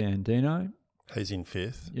Kaloe and Dino. He's in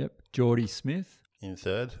 5th. Yep. Geordie Smith. In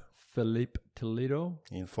 3rd. Philippe Toledo.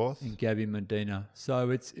 In 4th. And Gabby Medina. So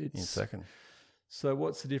it's in 2nd. So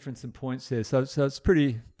what's the difference in points there? So it's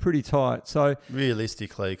pretty tight. So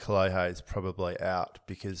realistically, Kalohe is probably out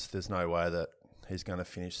because there's no way that he's going to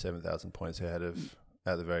finish 7,000 points ahead of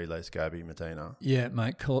at the very least, Gabby Medina. Yeah,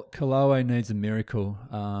 mate. Kolohe needs a miracle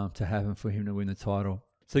to happen for him to win the title.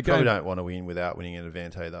 So Probably don't want to win without winning an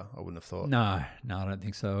event either, I wouldn't have thought. No, I don't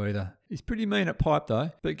think so either. He's pretty mean at pipe though.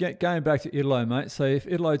 But going back to Italo, mate, so if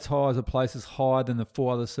Italo tires a place is higher than the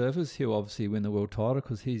 4 other surfers, he'll obviously win the world title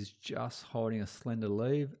because he's just holding a slender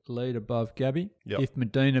lead above Gabby. Yep. If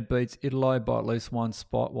Medina beats Italo by at least 1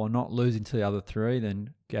 spot while not losing to the other 3,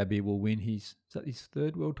 then Gabby will win his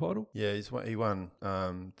 3rd world title. Yeah, he won.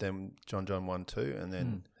 Then John won 2, and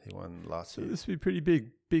then he won last So year. this would be pretty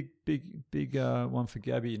big one for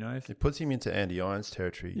Gabby, you know. It puts him into Andy Irons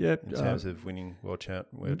territory Yep, in terms of winning world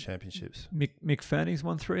championships. Mick Fanning's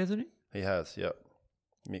won 3, hasn't he? He has, yep.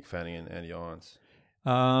 Mick Fanning and Andy Irons.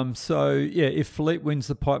 So yeah, if Philippe wins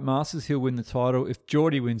the Pipe Masters, he'll win the title. If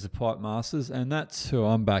Geordie wins the Pipe Masters, and that's who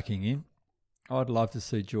I'm backing in, I'd love to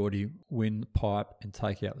see Geordie win the Pipe and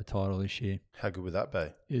take out the title this year. How good would that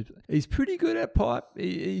be? He's pretty good at Pipe.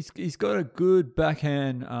 He's got a good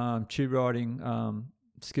backhand tube riding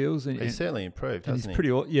skills, and He's certainly improved, and hasn't he's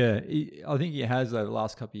pretty. Yeah, I think he has over the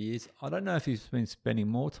last couple of years. I don't know if he's been spending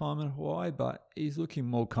more time in Hawaii, but he's looking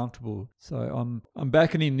more comfortable. So I'm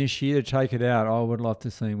backing him this year to take it out. I would love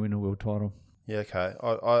to see him win a world title. Yeah, okay.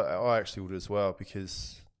 I actually would as well,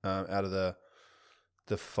 because out of the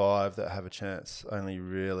 5 that have a chance, only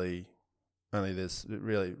there's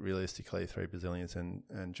really realistically 3 Brazilians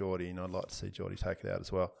and Geordie, and I'd like to see Geordie take it out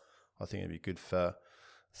as well. I think it'd be good for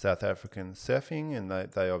South African surfing, and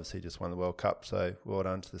they obviously just won the World Cup, so well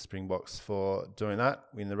done to the Springboks for doing that.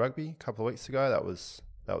 Win the rugby a couple of weeks ago, that was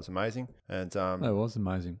amazing, and That was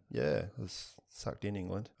amazing. yeah, it was sucked in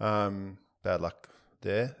England. Bad luck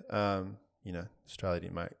there. Australia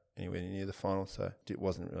didn't make anywhere near the final, so it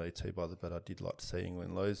wasn't really too bothered, but I did like to see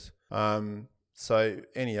England lose. So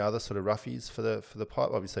any other sort of roughies for the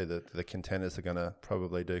Pipe? Obviously the contenders are going to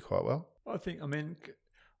probably do quite well. I think Owen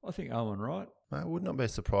Wright. I would not be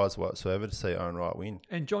surprised whatsoever to see Owen Wright win.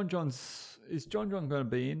 And John John going to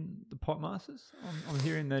be in the Pipe Masters? I'm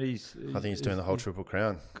hearing that I think he's doing the whole Triple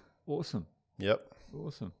Crown. Awesome. Yep.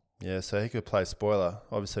 Awesome. Yeah, so he could play spoiler.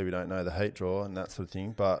 Obviously, we don't know the heat draw and that sort of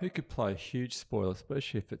thing, but He could play a huge spoiler,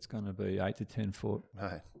 especially if it's going to be 8 to 10 foot.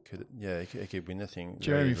 hey, he could win the thing. very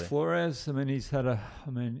Jeremy easily. Flores, he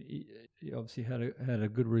obviously had a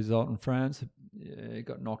good result in France. He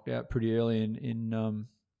got knocked out pretty early in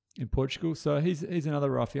Portugal, so he's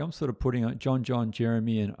another roughie. I'm sort of putting on John,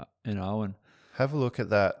 Jeremy, and Owen. Have a look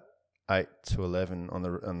at that 8 to 11 on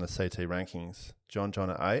the CT rankings. John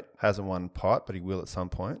at 8 hasn't won Pipe, but he will at some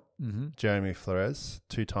point. Mm-hmm. Jeremy Flores,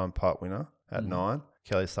 2-time Pipe winner at 9.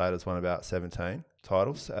 Kelly Slater's won about 17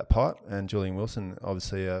 titles at Pipe, and Julian Wilson,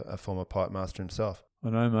 obviously a former Pipe master himself. I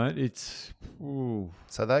know, mate. It's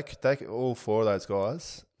So they could, all 4 of those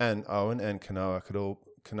guys, and Owen and Kanoa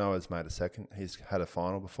Kanoa's made a second. He's had a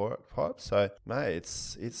final before at Pipe. So, mate,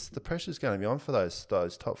 it's the pressure's going to be on for those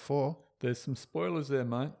top 4. There's some spoilers there,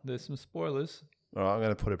 mate. There's some spoilers. All right, I'm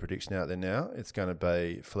going to put a prediction out there now. It's going to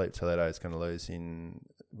be Philippe Toledo is going to lose in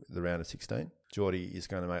the round of 16. Geordie is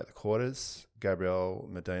going to make the quarters. Gabriel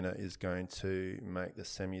Medina is going to make the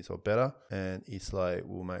semis or better. And Islay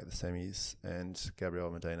will make the semis, and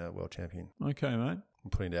Gabriel Medina world champion. Okay, mate.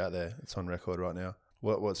 I'm putting it out there. It's on record right now.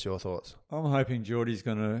 What's your thoughts? I'm hoping Geordie's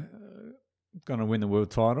going to win the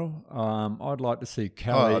world title. I'd like to see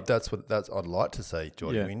Kelly. I'd like to see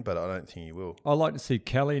Geordie win, but I don't think he will. I'd like to see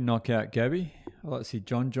Kelly knock out Gabby. I'd like to see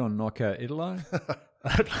John knock out Italo.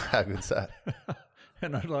 How good's that?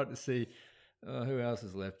 And I'd like to see who else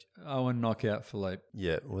is left. Owen knock out Philippe.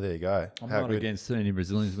 Yeah, well, there you go. I'm not against any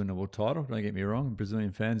Brazilians winning the world title. Don't get me wrong,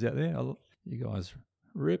 Brazilian fans out there, you guys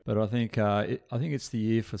rip. But I think it's the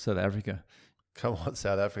year for South Africa. Come on,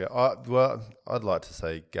 South Africa. I'd like to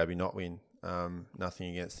see Gabby not win.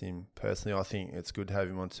 Nothing against him personally. I think it's good to have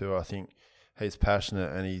him on tour. I think he's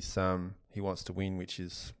passionate and he wants to win, which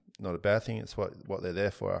is not a bad thing. It's what they're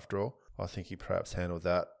there for after all. I think he perhaps handled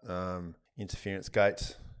that interference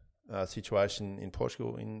gate situation in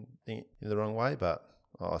Portugal in the wrong way, but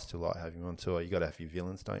I still like having him on tour. You got to have your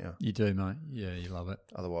villains, don't you? You do, mate. Yeah, you love it.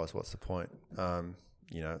 Otherwise, what's the point?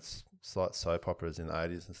 It's like soap operas in the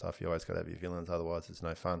 80s and stuff. You always got to have your villains, otherwise it's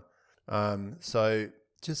no fun. So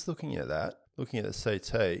just looking at the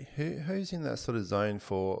CT, who's in that sort of zone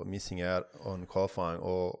for missing out on qualifying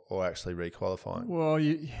or actually re-qualifying? Well,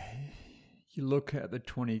 you look at the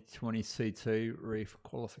 2020 CT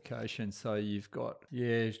re-qualification. So you've got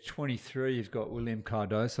 23. You've got William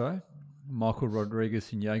Cardoso, Michael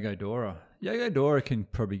Rodriguez, and Yago Dora. Yago Dora can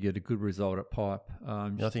probably get a good result at Pipe. I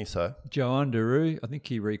think so. Joan Daru, I think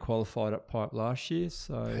he re-qualified at Pipe last year.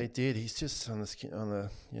 So He did. He's just on the skin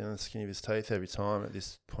of his teeth every time at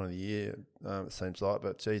this point of the year. It seems like,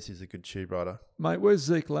 but geez, he's a good tube rider. mate, where's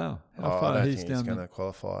Zeke Lau? How far I don't he's think he's down going there? to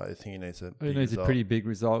qualify. I think he needs a. He big needs result. a pretty big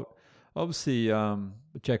result. Obviously,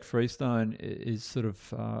 Jack Freestone is sort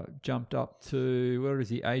of jumped up to, where is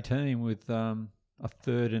he, 18 with a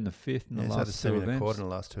third and a fifth in the He's had a last two semi and a events. quarter in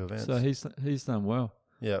the last two events. So he's done well.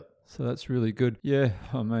 Yep. So that's really good. Yeah,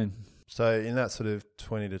 I mean, So in that sort of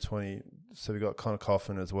 20 to 20, so we've got Connor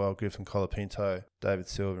Coffin as well, Griffin Colapinto, David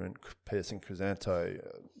Silver and Peterson Crisanto.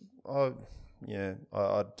 I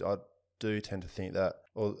do tend to think that,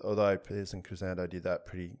 although Peterson Crisanto did that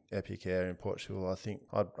pretty epic air in Portugal, I think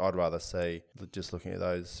I'd rather see, just looking at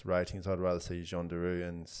those ratings, I'd rather see Jean Daru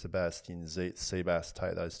and Sebastian Seabass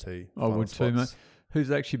take those two. I final would too, mate. spots.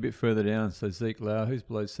 Who's actually a bit further down? So Zeke Lau, who's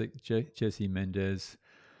below Zeke? Jesse Mendez,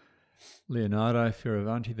 Leonardo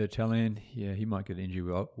Fioravanti, the Italian. Yeah, he might get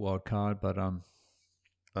injury wild card, but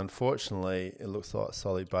Unfortunately, it looks like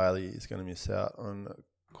Solly Bailey is going to miss out on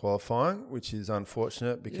qualifying, which is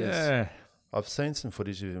unfortunate because yeah, I've seen some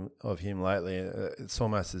footage of him lately. It's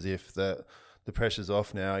almost as if the pressure's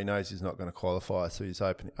off now. He knows he's not going to qualify, so he's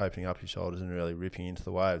opening up his shoulders and really ripping into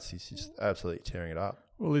the waves. He's just absolutely tearing it up.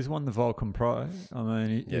 well, he's won the Vulcan Pro. I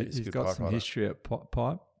mean, Yeah, he's a he's good got pipe some rider. history at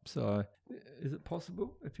Pipe. So, is it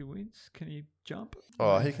possible if he wins? Can he jump?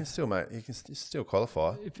 Oh, he can still, mate. He can still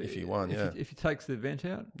qualify if he won. Yeah. If he takes the event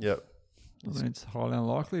out, Yep. I mean, it's highly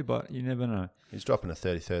unlikely, but you never know. He's dropping a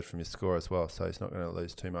 33rd from his score as well, so he's not going to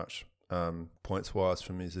lose too much points wise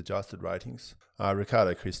from his adjusted ratings.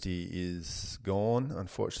 Ricardo Christie is gone,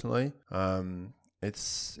 unfortunately.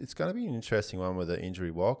 It's going to be an interesting one with the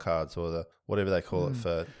injury wildcards or the whatever they call it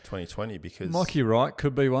for 2020 because Mikey Wright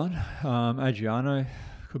could be one. Adriano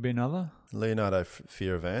could be another. Leonardo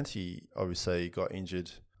Fioravanti obviously got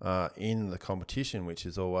injured in the competition, which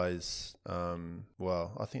is always,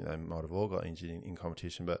 I think they might have all got injured in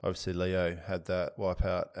competition, but obviously Leo had that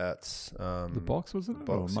wipeout at The box, wasn't it?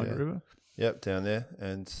 Box, or Mugger yeah. River? Yep, down there,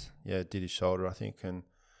 and did his shoulder, I think, and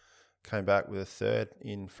came back with a third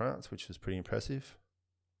in France, which was pretty impressive.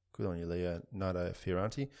 Good on you, Leonardo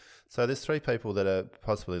Fioravanti. So there's three people that are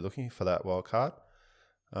possibly looking for that wild card.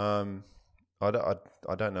 I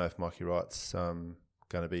don't know if Mikey Wright's going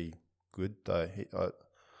to be good though. I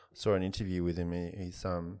saw an interview with him. He's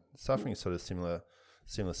suffering sort of similar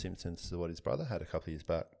symptoms to what his brother had a couple of years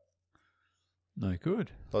back. No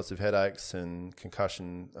good. Lots of headaches and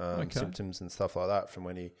concussion symptoms and stuff like that from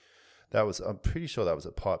when I'm pretty sure that was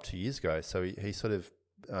at Pipe 2 years ago. So he sort of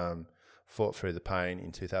fought through the pain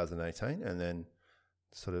in 2018 and then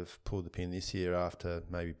sort of pulled the pin this year after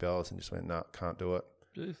maybe bells and just went, no, can't do it.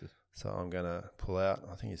 Jesus. So I'm going to pull out.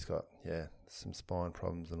 I think he's got, some spine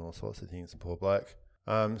problems and all sorts of things, the poor bloke.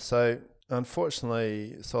 So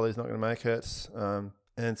unfortunately, Solly's not going to make it.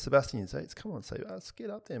 And Sebastian Yates, come on, let's get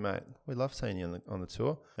up there, mate. We love seeing you on the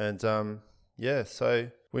tour. And so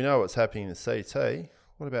we know what's happening in the CT.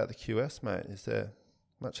 What about the QS, mate? Is there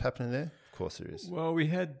much happening there? Of course there is. Well, we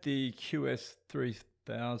had the QS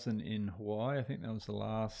 3000 in Hawaii. I think that was the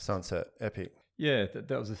last. Sunset, epic. Yeah,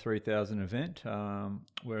 that was a 3000 event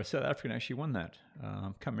where a South African actually won that.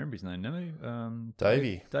 Can't remember his name now.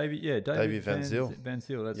 Davey. Davey Van Zyl. Van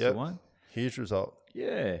Zyl, that's Yep. the one. Huge result.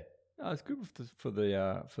 Yeah. It's good for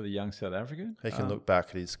the young South African. He can look back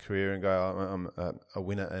at his career and go, I'm a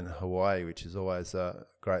winner in Hawaii, which is always a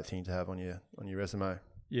great thing to have on your resume.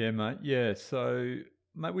 Yeah, mate. Yeah. So,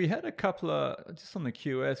 mate, we had a couple of, just on the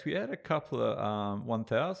QS, we had a couple of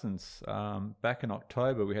 1000s back in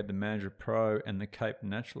October. We had the Mandurah Pro and the Cape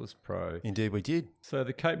Naturalist Pro. Indeed, we did. So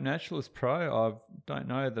the Cape Naturalist Pro, I don't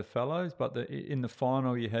know the fellows, but in the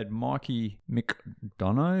final you had Mikey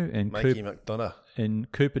McDonough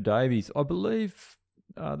and Cooper Davies. I believe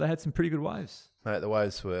they had some pretty good waves. Mate, the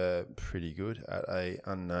waves were pretty good at a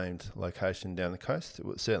unnamed location down the coast. It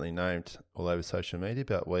was certainly named all over social media,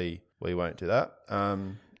 but we won't do that.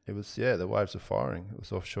 It was, the waves were firing. It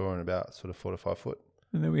was offshore and about sort of 4 to 5 foot.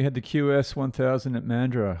 And then we had the QS 1000 at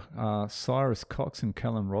Mandurah. Cyrus Cox and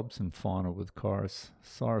Callum Robson final with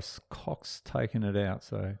Cyrus Cox taking it out.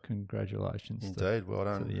 So congratulations. Indeed, well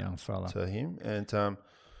done to the young fella. to him. And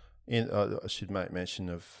I should make mention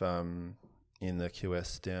of in the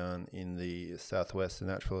QS down in the Southwest, the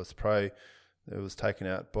Naturalist Pro, it was taken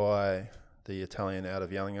out by the Italian out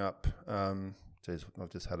of Yellingup. I've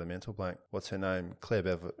just had a mental blank. What's her name? Claire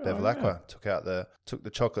Bevilacqua took the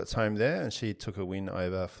chocolates home there, and she took a win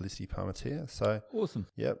over Felicity Palmateer. So awesome.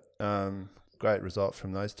 Yep, great result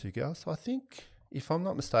from those two girls. So I think, if I'm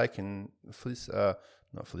not mistaken,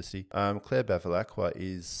 not Felicity. Claire Bevilacqua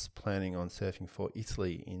is planning on surfing for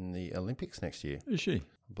Italy in the Olympics next year. Is she?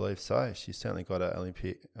 I believe so. She's certainly got an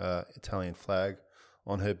Olympic Italian flag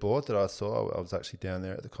on her board that I saw. I was actually down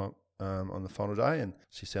there at the comp on the final day, and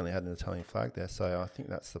she certainly had an Italian flag there. So I think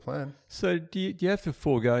that's the plan. So do you have to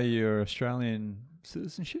forego your Australian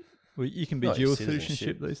citizenship? Well, you can be Not dual citizenship.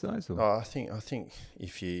 citizenship these days. Or? Oh, I think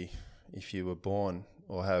if you were born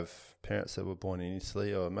or have parents that were born in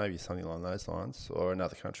Italy or maybe something along those lines or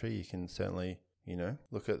another country, you can certainly,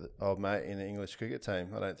 look at the old mate in the English cricket team.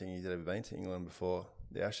 I don't think he's ever been to England before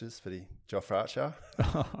the Ashes for the Jofra Archer.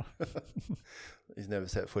 He's never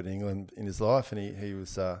set foot in England in his life, and he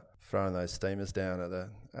was throwing those steamers down at the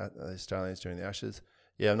Australians during the Ashes.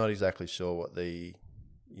 Yeah, I'm not exactly sure what you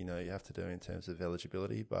have to do in terms of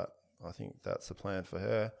eligibility, but I think that's the plan for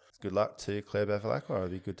her. Good luck to Claire Bevilacqua. It'll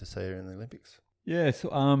be good to see her in the Olympics. Yeah, so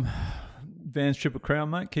Vans Triple Crown,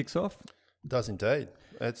 mate, kicks off. It does indeed.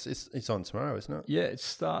 It's on tomorrow, isn't it? Yeah, it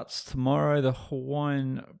starts tomorrow, the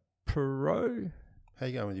Hawaiian Pro. How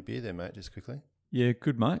you going with your beer there, mate, just quickly? Yeah,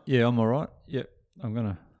 good, mate. Yeah, I'm all right. Yep, I'm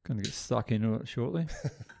gonna get stuck into it shortly.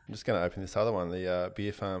 I'm just going to open this other one, the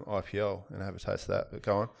Beer Farm IPL, and have a taste of that. But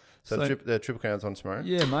go on. So the Triple Crown's on tomorrow?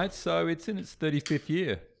 Yeah, mate. So it's in its 35th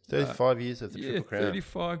year. 35 years of the Triple Crown.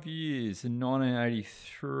 35 years. In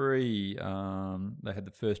 1983, they had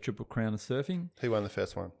the first Triple Crown of surfing. Who won the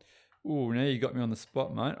first one? Oh, now you got me on the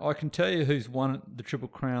spot, mate. I can tell you who's won the Triple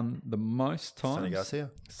Crown the most times. Sonny Garcia.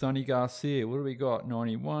 Sonny Garcia. What do we got?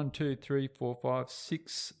 91, 2, 3, 4, 5,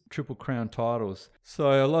 6 Triple Crown titles.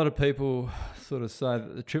 So a lot of people sort of say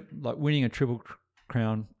that winning a Triple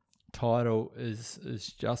Crown title is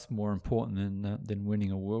just more important than winning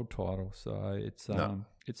a world title. So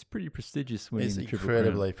it's pretty prestigious winning the Triple Crown. It's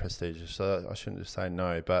incredibly prestigious. So I shouldn't just say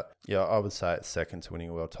no, but yeah, I would say it's second to winning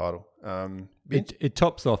a world title. It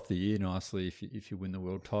tops off the year nicely if you win the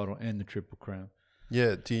world title and the Triple Crown.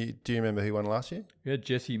 Yeah. Do you remember who won last year? Yeah,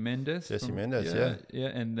 Jesse Mendes. Yeah.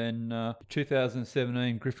 And then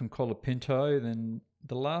 2017, Griffin Colapinto. Then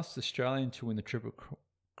the last Australian to win the Triple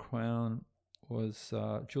Crown was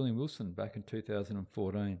Julian Wilson back in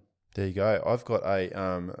 2014. There you go. I've got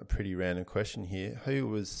a pretty random question here.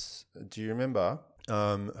 Do you remember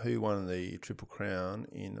who won the Triple Crown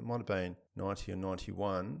it might have been 90 or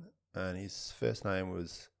 91, and his first name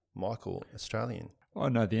was Michael, Australian. I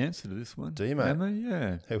know the answer to this one. Do you, mate? Emma,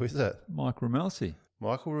 yeah. Who is it? Mike Ramelsi.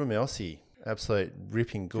 Michael Ramelsi. Absolute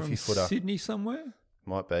ripping goofy From footer. Sydney somewhere?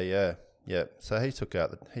 Might be, yeah. Yeah. So he took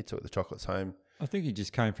the chocolates home. I think he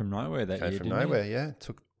just came from nowhere that year, Came from nowhere, yeah.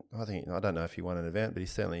 I don't know if he won an event, but he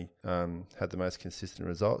certainly had the most consistent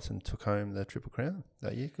results and took home the Triple Crown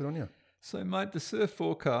that year. Good on you. So, mate, the surf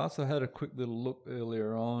forecast, I had a quick little look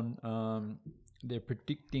earlier on. They're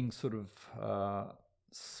predicting sort of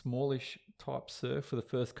smallish type surf for the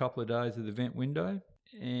first couple of days of the event window.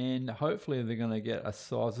 And hopefully they're going to get a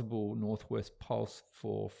sizable northwest pulse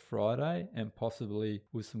for Friday and possibly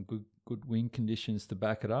with some good wind conditions to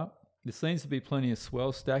back it up. There seems to be plenty of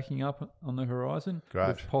swell stacking up on the horizon. Great.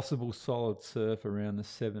 With possible solid surf around the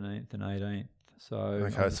 17th and 18th.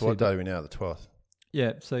 Okay, so what day are we now? The 12th?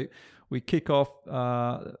 Yeah, so we kick off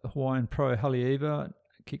Hawaiian Pro Haleiwa.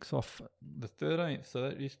 Kicks off the 13th, so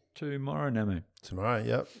that is tomorrow, Namu. Tomorrow,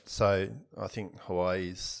 yep. So I think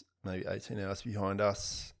Hawaii's maybe 18 hours behind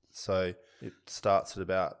us. So it starts at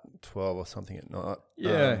about 12 or something at night.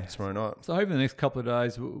 Yeah. Tomorrow night. So over the next couple of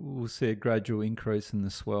days, we'll see a gradual increase in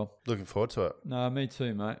the swell. Looking forward to it. No, me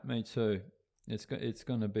too, mate. Me too. It's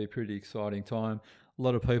going to be a pretty exciting time. A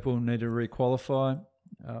lot of people need to requalify.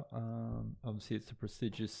 Obviously, it's a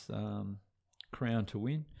prestigious crown to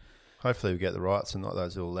win. Hopefully we get the rights and not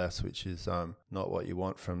those little lefts, which is not what you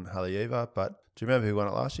want from Haleiwa. But do you remember who won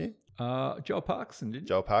it last year? Joel Parkinson, didn't you?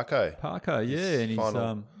 Joel Parko. Parko, yeah, and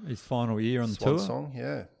his final year on the Swan tour. Song,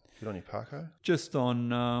 yeah. Good on you, Parko. Just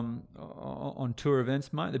on tour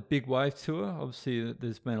events, mate, the Big Wave Tour. Obviously,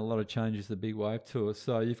 there's been a lot of changes to the Big Wave Tour.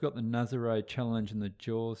 So you've got the Nazare Challenge and the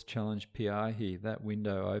Jaws Challenge PR here. That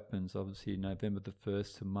window opens, obviously, November the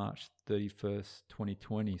 1st to March 31st,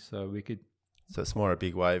 2020. So it's more a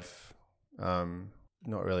big wave,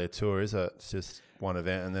 not really a tour, is it? It's just one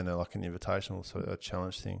event and then like an invitational sort of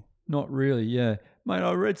challenge thing. Not really, yeah. Mate,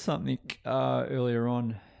 I read something earlier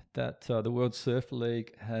on that the World Surf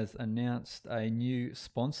League has announced a new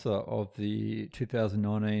sponsor of the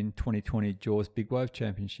 2019-2020 Jaws Big Wave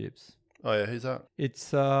Championships. Oh, yeah, who's that?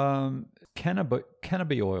 It's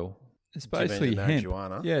cannabis oil. It's basically hemp.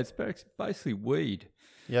 Marijuana? Yeah, it's basically weed.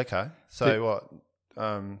 Yeah, okay. So what?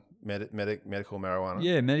 Medical marijuana?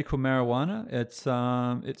 Yeah, medical marijuana.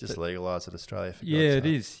 It's just legalised in Australia. For yeah, God's it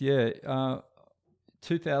sake. is. Yeah,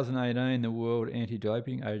 2018, the World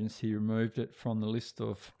Anti-Doping Agency removed it from the list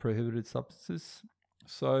of prohibited substances.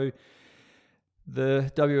 So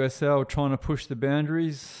the WSL trying to push the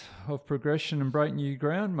boundaries of progression and break new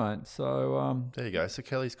ground, mate. So there you go. So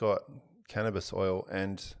Kelly's got cannabis oil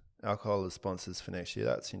and alcohol as sponsors for next year.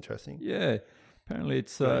 That's interesting. Yeah, apparently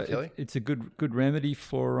it's Kelly. it's a good remedy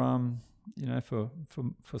for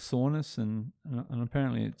for soreness and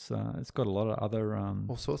apparently it's got a lot of other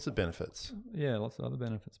all sorts of benefits. Yeah, lots of other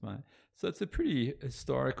benefits, mate. So it's a pretty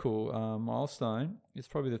historical milestone. It's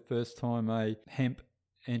probably the first time a hemp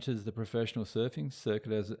enters the professional surfing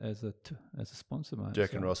circuit as a sponsor, mate. Do you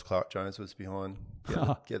reckon Ross Clark-Jones was behind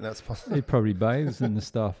getting that sponsor? He probably bathes in the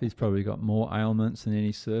stuff. He's probably got more ailments than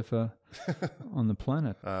any surfer on the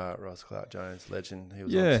planet. Ross Clark-Jones, legend. He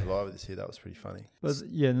was on Survivor this year. That was pretty funny. But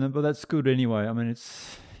that's good anyway. I mean,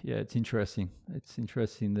 it's interesting. It's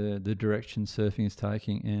interesting the direction surfing is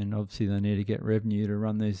taking, and obviously they need to get revenue to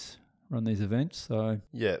run these events. So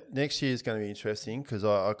yeah, next year is going to be interesting because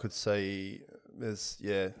I could see.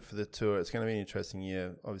 For the tour, it's going to be an interesting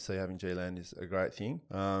year. Obviously, having G-Land is a great thing.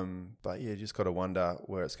 But yeah, just got to wonder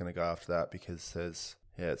where it's going to go after that because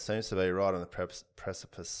it seems to be right on the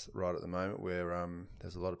precipice right at the moment where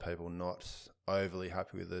there's a lot of people not overly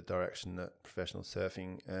happy with the direction that professional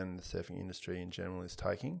surfing and the surfing industry in general is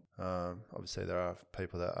taking. Obviously, there are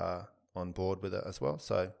people that are on board with it as well.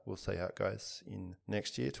 So we'll see how it goes in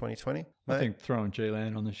next year, 2020. I think throwing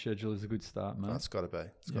G-Land on the schedule is a good start, mate. It's got to be.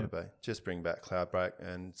 It's got to be. Just bring back Cloudbreak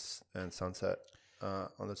and Sunset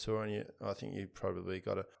on the tour, and I think you probably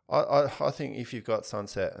got to. I think if you've got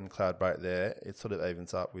Sunset and Cloudbreak there, it sort of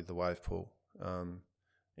evens up with the wave pool.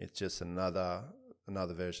 It's just another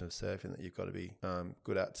version of surfing that you've got to be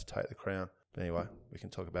good at to take the crown. But anyway, we can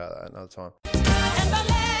talk about that another time.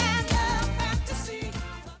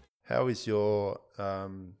 How is your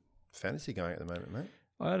fantasy going at the moment, mate?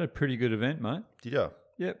 I had a pretty good event, mate. Did you?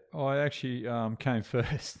 Yep. I actually came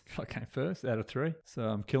first. I came first out of 3, so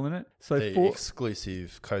I'm killing it. So the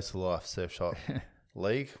exclusive Coastal Life Surf Shop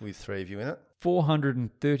League with 3 of you in it.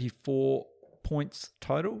 434 points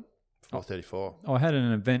total. 434. I had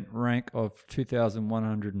an event rank of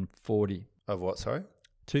 2,140. Of what, sorry?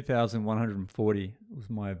 2,140 was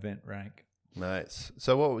my event rank. Mate,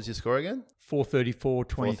 so what was your score again? 434.23.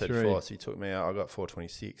 434, so you took me out. I got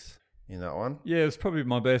 426 in that one. Yeah, it was probably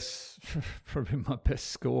my best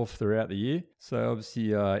score throughout the year. So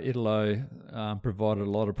obviously Italo provided a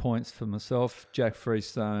lot of points for myself. Jack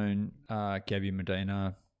Freestone, Gabby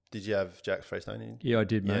Medina. Did you have Jack Freestone in? Yeah, I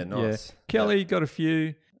did, mate. Yeah, nice. Yeah. Kelly got a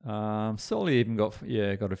few. Solly even got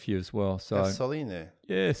a few as well. So How's Solly in there?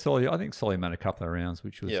 Yeah, Solly. I think Solly made a couple of rounds,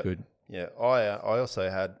 which was good. Yeah, I also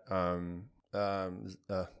had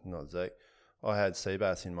not Zeke. I had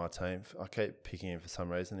Seabass in my team. I keep picking him for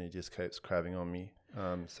some reason. He just keeps crabbing on me.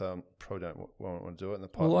 So I probably don't want to do it in the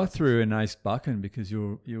pipe. Well, I threw in Ace Buchan because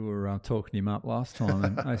you were talking him up last time,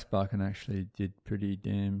 and Ace Buchan actually did pretty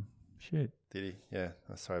damn shit. Did he? Yeah.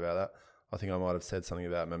 Sorry about that. I think I might have said something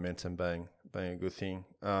about momentum being a good thing.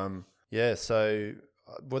 So,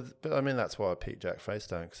 but I mean, that's why I picked Jack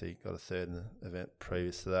Freestone because he got a third in the event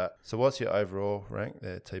previous to that. So what's your overall rank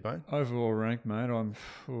there, T-Bone? Overall rank, mate,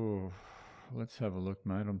 let's have a look,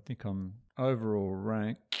 mate. I think I'm overall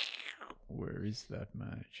rank. Where is that,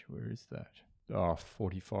 mate? Where is that?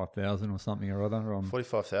 45,000 or something or other.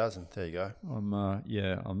 45,000. There you go.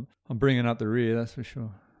 I'm bringing up the rear, that's for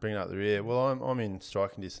sure. Bringing up the rear. Well, I'm in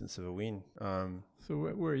striking distance of a win. So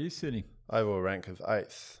where are you sitting? Overall rank of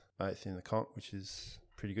 8th in the comp, which is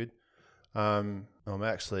pretty good. I've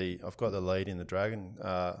got the lead in the Dragon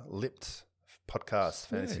Lipped podcast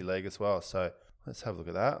fantasy league as well. So let's have a look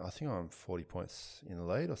at that. I think I'm 40 points in the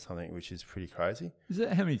lead or something, which is pretty crazy. Is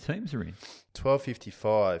that how many teams are in?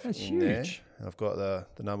 1255 That's in huge. there. And I've got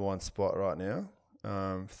the number 1 spot right now.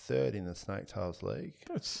 3rd in the Snaketails League.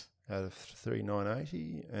 That's out of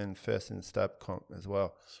 3,980 and 1st in the Stab comp as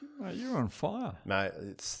well. Mate, you're on fire. Mate,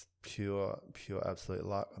 it's pure absolute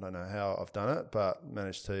luck. I don't know how I've done it, but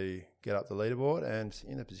managed to get up the leaderboard and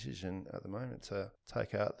in a position at the moment to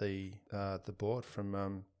take out the board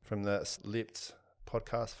from the Lipped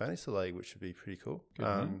podcast fantasy league, which would be pretty cool.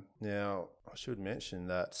 Now, I should mention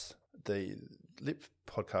that the Lipped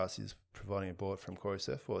podcast is providing a board from Corey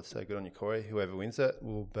Surfboard, so good on you, Corey. Whoever wins it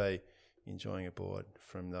will be enjoying a board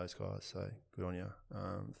from those guys, so good on you.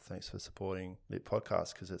 Thanks for supporting Lit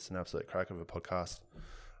Podcast because it's an absolute crack of a podcast.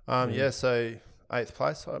 So 8th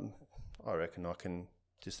place, I reckon I can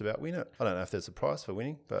just about win it. I don't know if there's a prize for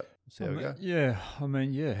winning, but we'll see how we go.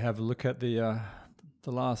 Yeah, have a look at the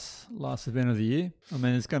last event of the year. I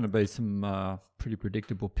mean, there's going to be some pretty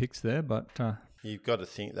predictable picks there, but You've got to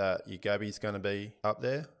think that your Gabby's going to be up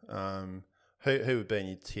there. Who would be in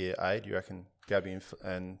your tier A? Do you reckon Gabby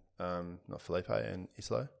and not Felipe and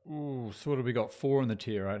Islo? Ooh, so what have we got? 4 in the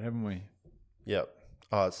tier 8, haven't we? Yep.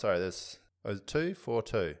 Oh, sorry. There's 2, 4,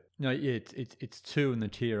 2. No, yeah, it's 2 in the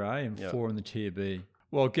tier A and Yep. 4 in the tier B.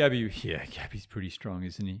 Well, Gabby's pretty strong,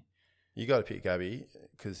 isn't he? You got to pick Gabby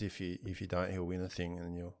because if you don't, he'll win a thing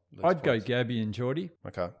and you'll. Lose I'd go points. Gabby and Geordie,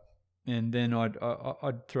 Okay. and then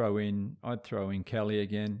I'd throw in Kelly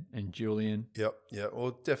again and Julian. Yep. Yeah.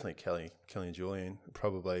 Well, definitely Kelly and Julian.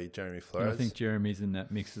 Probably Jeremy And Flores I think Jeremy's in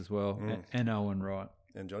that mix as well, and Owen Wright.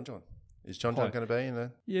 and John. Is John going to be in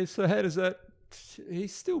the? Yeah. So how does that?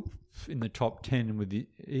 He's still in the top 10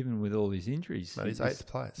 even with all his injuries. Mate, he's 8th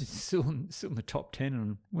place. He's still in the top 10.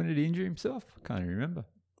 And when did he injure himself? I can't even remember.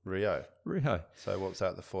 Rio. So what was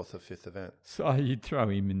that? The 4th or 5th event? So you'd throw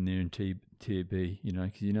him in there in tier B,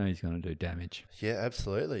 because he's going to do damage. Yeah,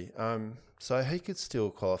 absolutely. So he could still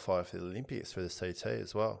qualify for the Olympics for the CT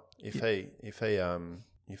as well. I think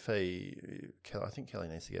Kelly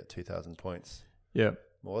needs to get 2,000 points. Yeah.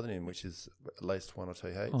 More than him, which is at least 1 or 2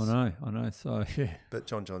 heats. I know. So yeah. But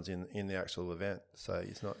John's in the actual event, so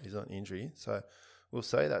he's not in injury. So we'll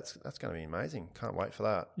see. That's going to be amazing. Can't wait for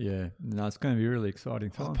that. Yeah. No, it's going to be a really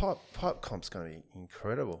exciting Oh, time. pipe comp's going to be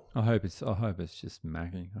incredible. I hope it's just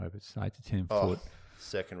macking. I hope it's 8 to 10 foot.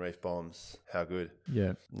 Second reef bombs. How good.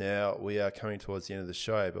 Yeah. Now we are coming towards the end of the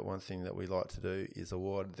show, but one thing that we like to do is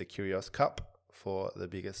award the Curios Cup for the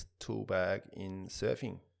biggest tool bag in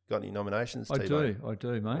surfing. Got any nominations? I T-Bone?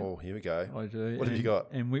 do, mate. Oh, here we go. I do. What have you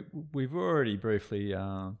got? And we've already briefly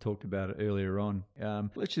talked about it earlier on.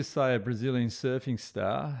 Let's just say a Brazilian surfing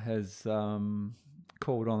star has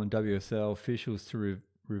called on the WSL officials to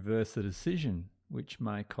reverse the decision, which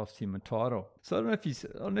may cost him a title. So I don't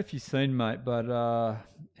know if you've seen, mate, but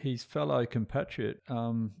his fellow compatriot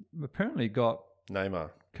apparently got Neymar.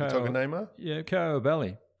 You talking Neymar? Yeah, Ko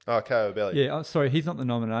Belli. Oh, Ko Belli. Yeah, sorry, he's not the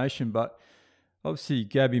nomination, but obviously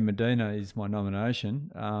Gabby Medina is my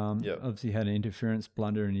nomination. Obviously had an interference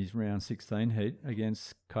blunder in his round 16 heat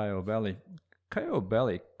against Ko Belli. Ko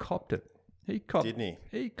Belli copped it. Didn't he?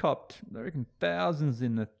 He copped, I reckon, thousands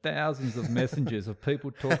of messages of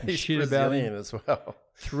people talking He's shit Brazilian about him. as well.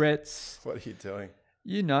 Threats. What are you doing?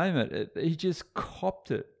 You name it. He just copped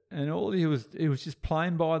it. And he was just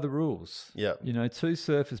playing by the rules. Yeah. 2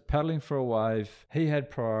 surfers paddling for a wave. He had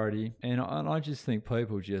priority. And I just think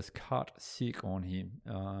people just cut sick on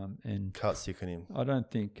him. Cut sick on him. I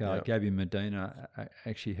don't think Gabby Medina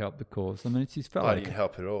actually helped the cause. I mean, it's his fellow. I didn't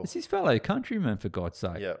help at all. It's his fellow countryman, for God's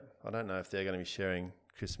sake. Yeah. I don't know if they're going to be sharing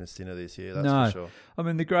Christmas dinner this year, No. that's for sure. I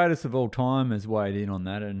mean, the greatest of all time has weighed in on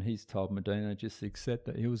that, and he's told Medina just to accept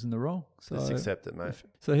that he was in the wrong. So Just accept it, mate.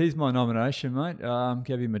 So here's my nomination, mate.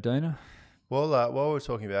 Gabby Medina. Well, while we're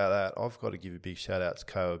talking about that, I've got to give a big shout out to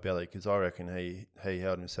Ko Belli because I reckon he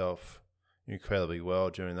held himself incredibly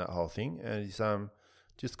well during that whole thing, and he's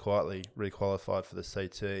just quietly requalified for the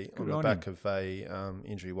CT on the back of a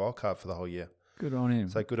injury wildcard for the whole year. Good on him.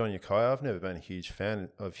 So good on you, Ko. I've never been a huge fan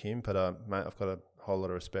of him, but mate, I've got a whole lot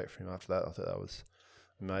of respect for him after that. I thought that was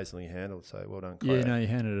amazingly handled. So well done, Ko. Yeah, no, you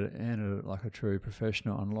handled it like a true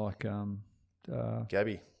professional, unlike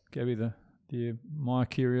Gabby, the My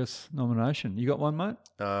Curious nomination. You got one, mate?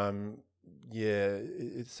 Yeah,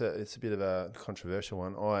 it's a bit of a controversial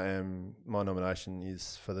one. My nomination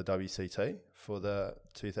is for the WCT for the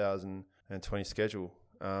 2020 schedule.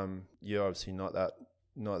 You're obviously not that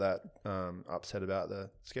upset about the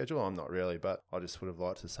schedule. I'm not really, but I just would have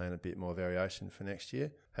liked to see a bit more variation for next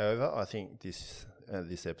year. However, I think this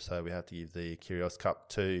episode we have to give the Curios Cup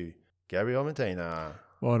to Gabriel Medina.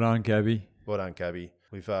 Well done, Gabby. Well done, Gabby.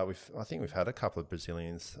 I think we've had a couple of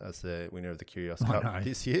Brazilians as the winner of the Curios Cup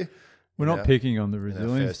this year. We're not picking on the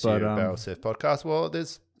Brazilians, but Barrel Surf podcast. Well,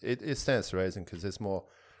 it stands to reason because there's more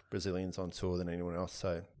Brazilians on tour than anyone else.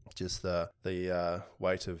 So just the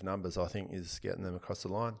weight of numbers, I think, is getting them across the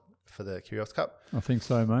line for the Curios Cup. I think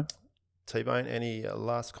so, mate. T-Bone, any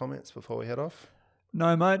last comments before we head off?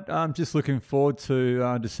 No, mate. I'm just looking forward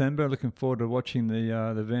to December. Looking forward to watching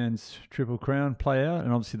the Vans Triple Crown play out,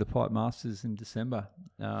 and obviously the Pipe Masters in December.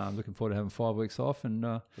 Looking forward to having 5 weeks off, and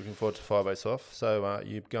looking forward to 5 weeks off. So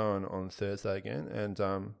you're going on Thursday again, and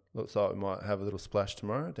looks like we might have a little splash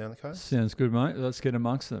tomorrow down the coast. Sounds good, mate. Let's get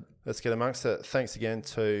amongst it. Thanks again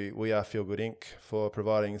to We Are Feel Good Inc. for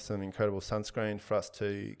providing some incredible sunscreen for us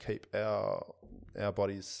to keep our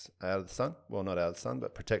bodies out of the sun. Well, not out of the sun,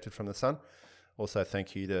 but protected from the sun. Also,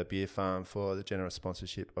 thank you to Beer Farm for the generous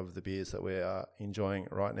sponsorship of the beers that we are enjoying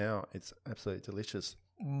right now. It's absolutely delicious.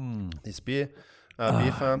 This beer,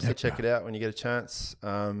 Beer Farm, so check it out when you get a chance.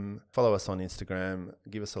 Follow us on Instagram,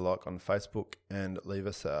 give us a like on Facebook, and leave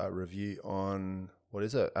us a review on, what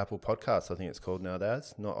is it, Apple Podcasts, I think it's called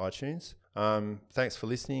nowadays, not iTunes. Thanks for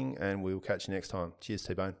listening, and we'll catch you next time. Cheers,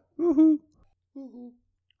 T-Bone. Woohoo!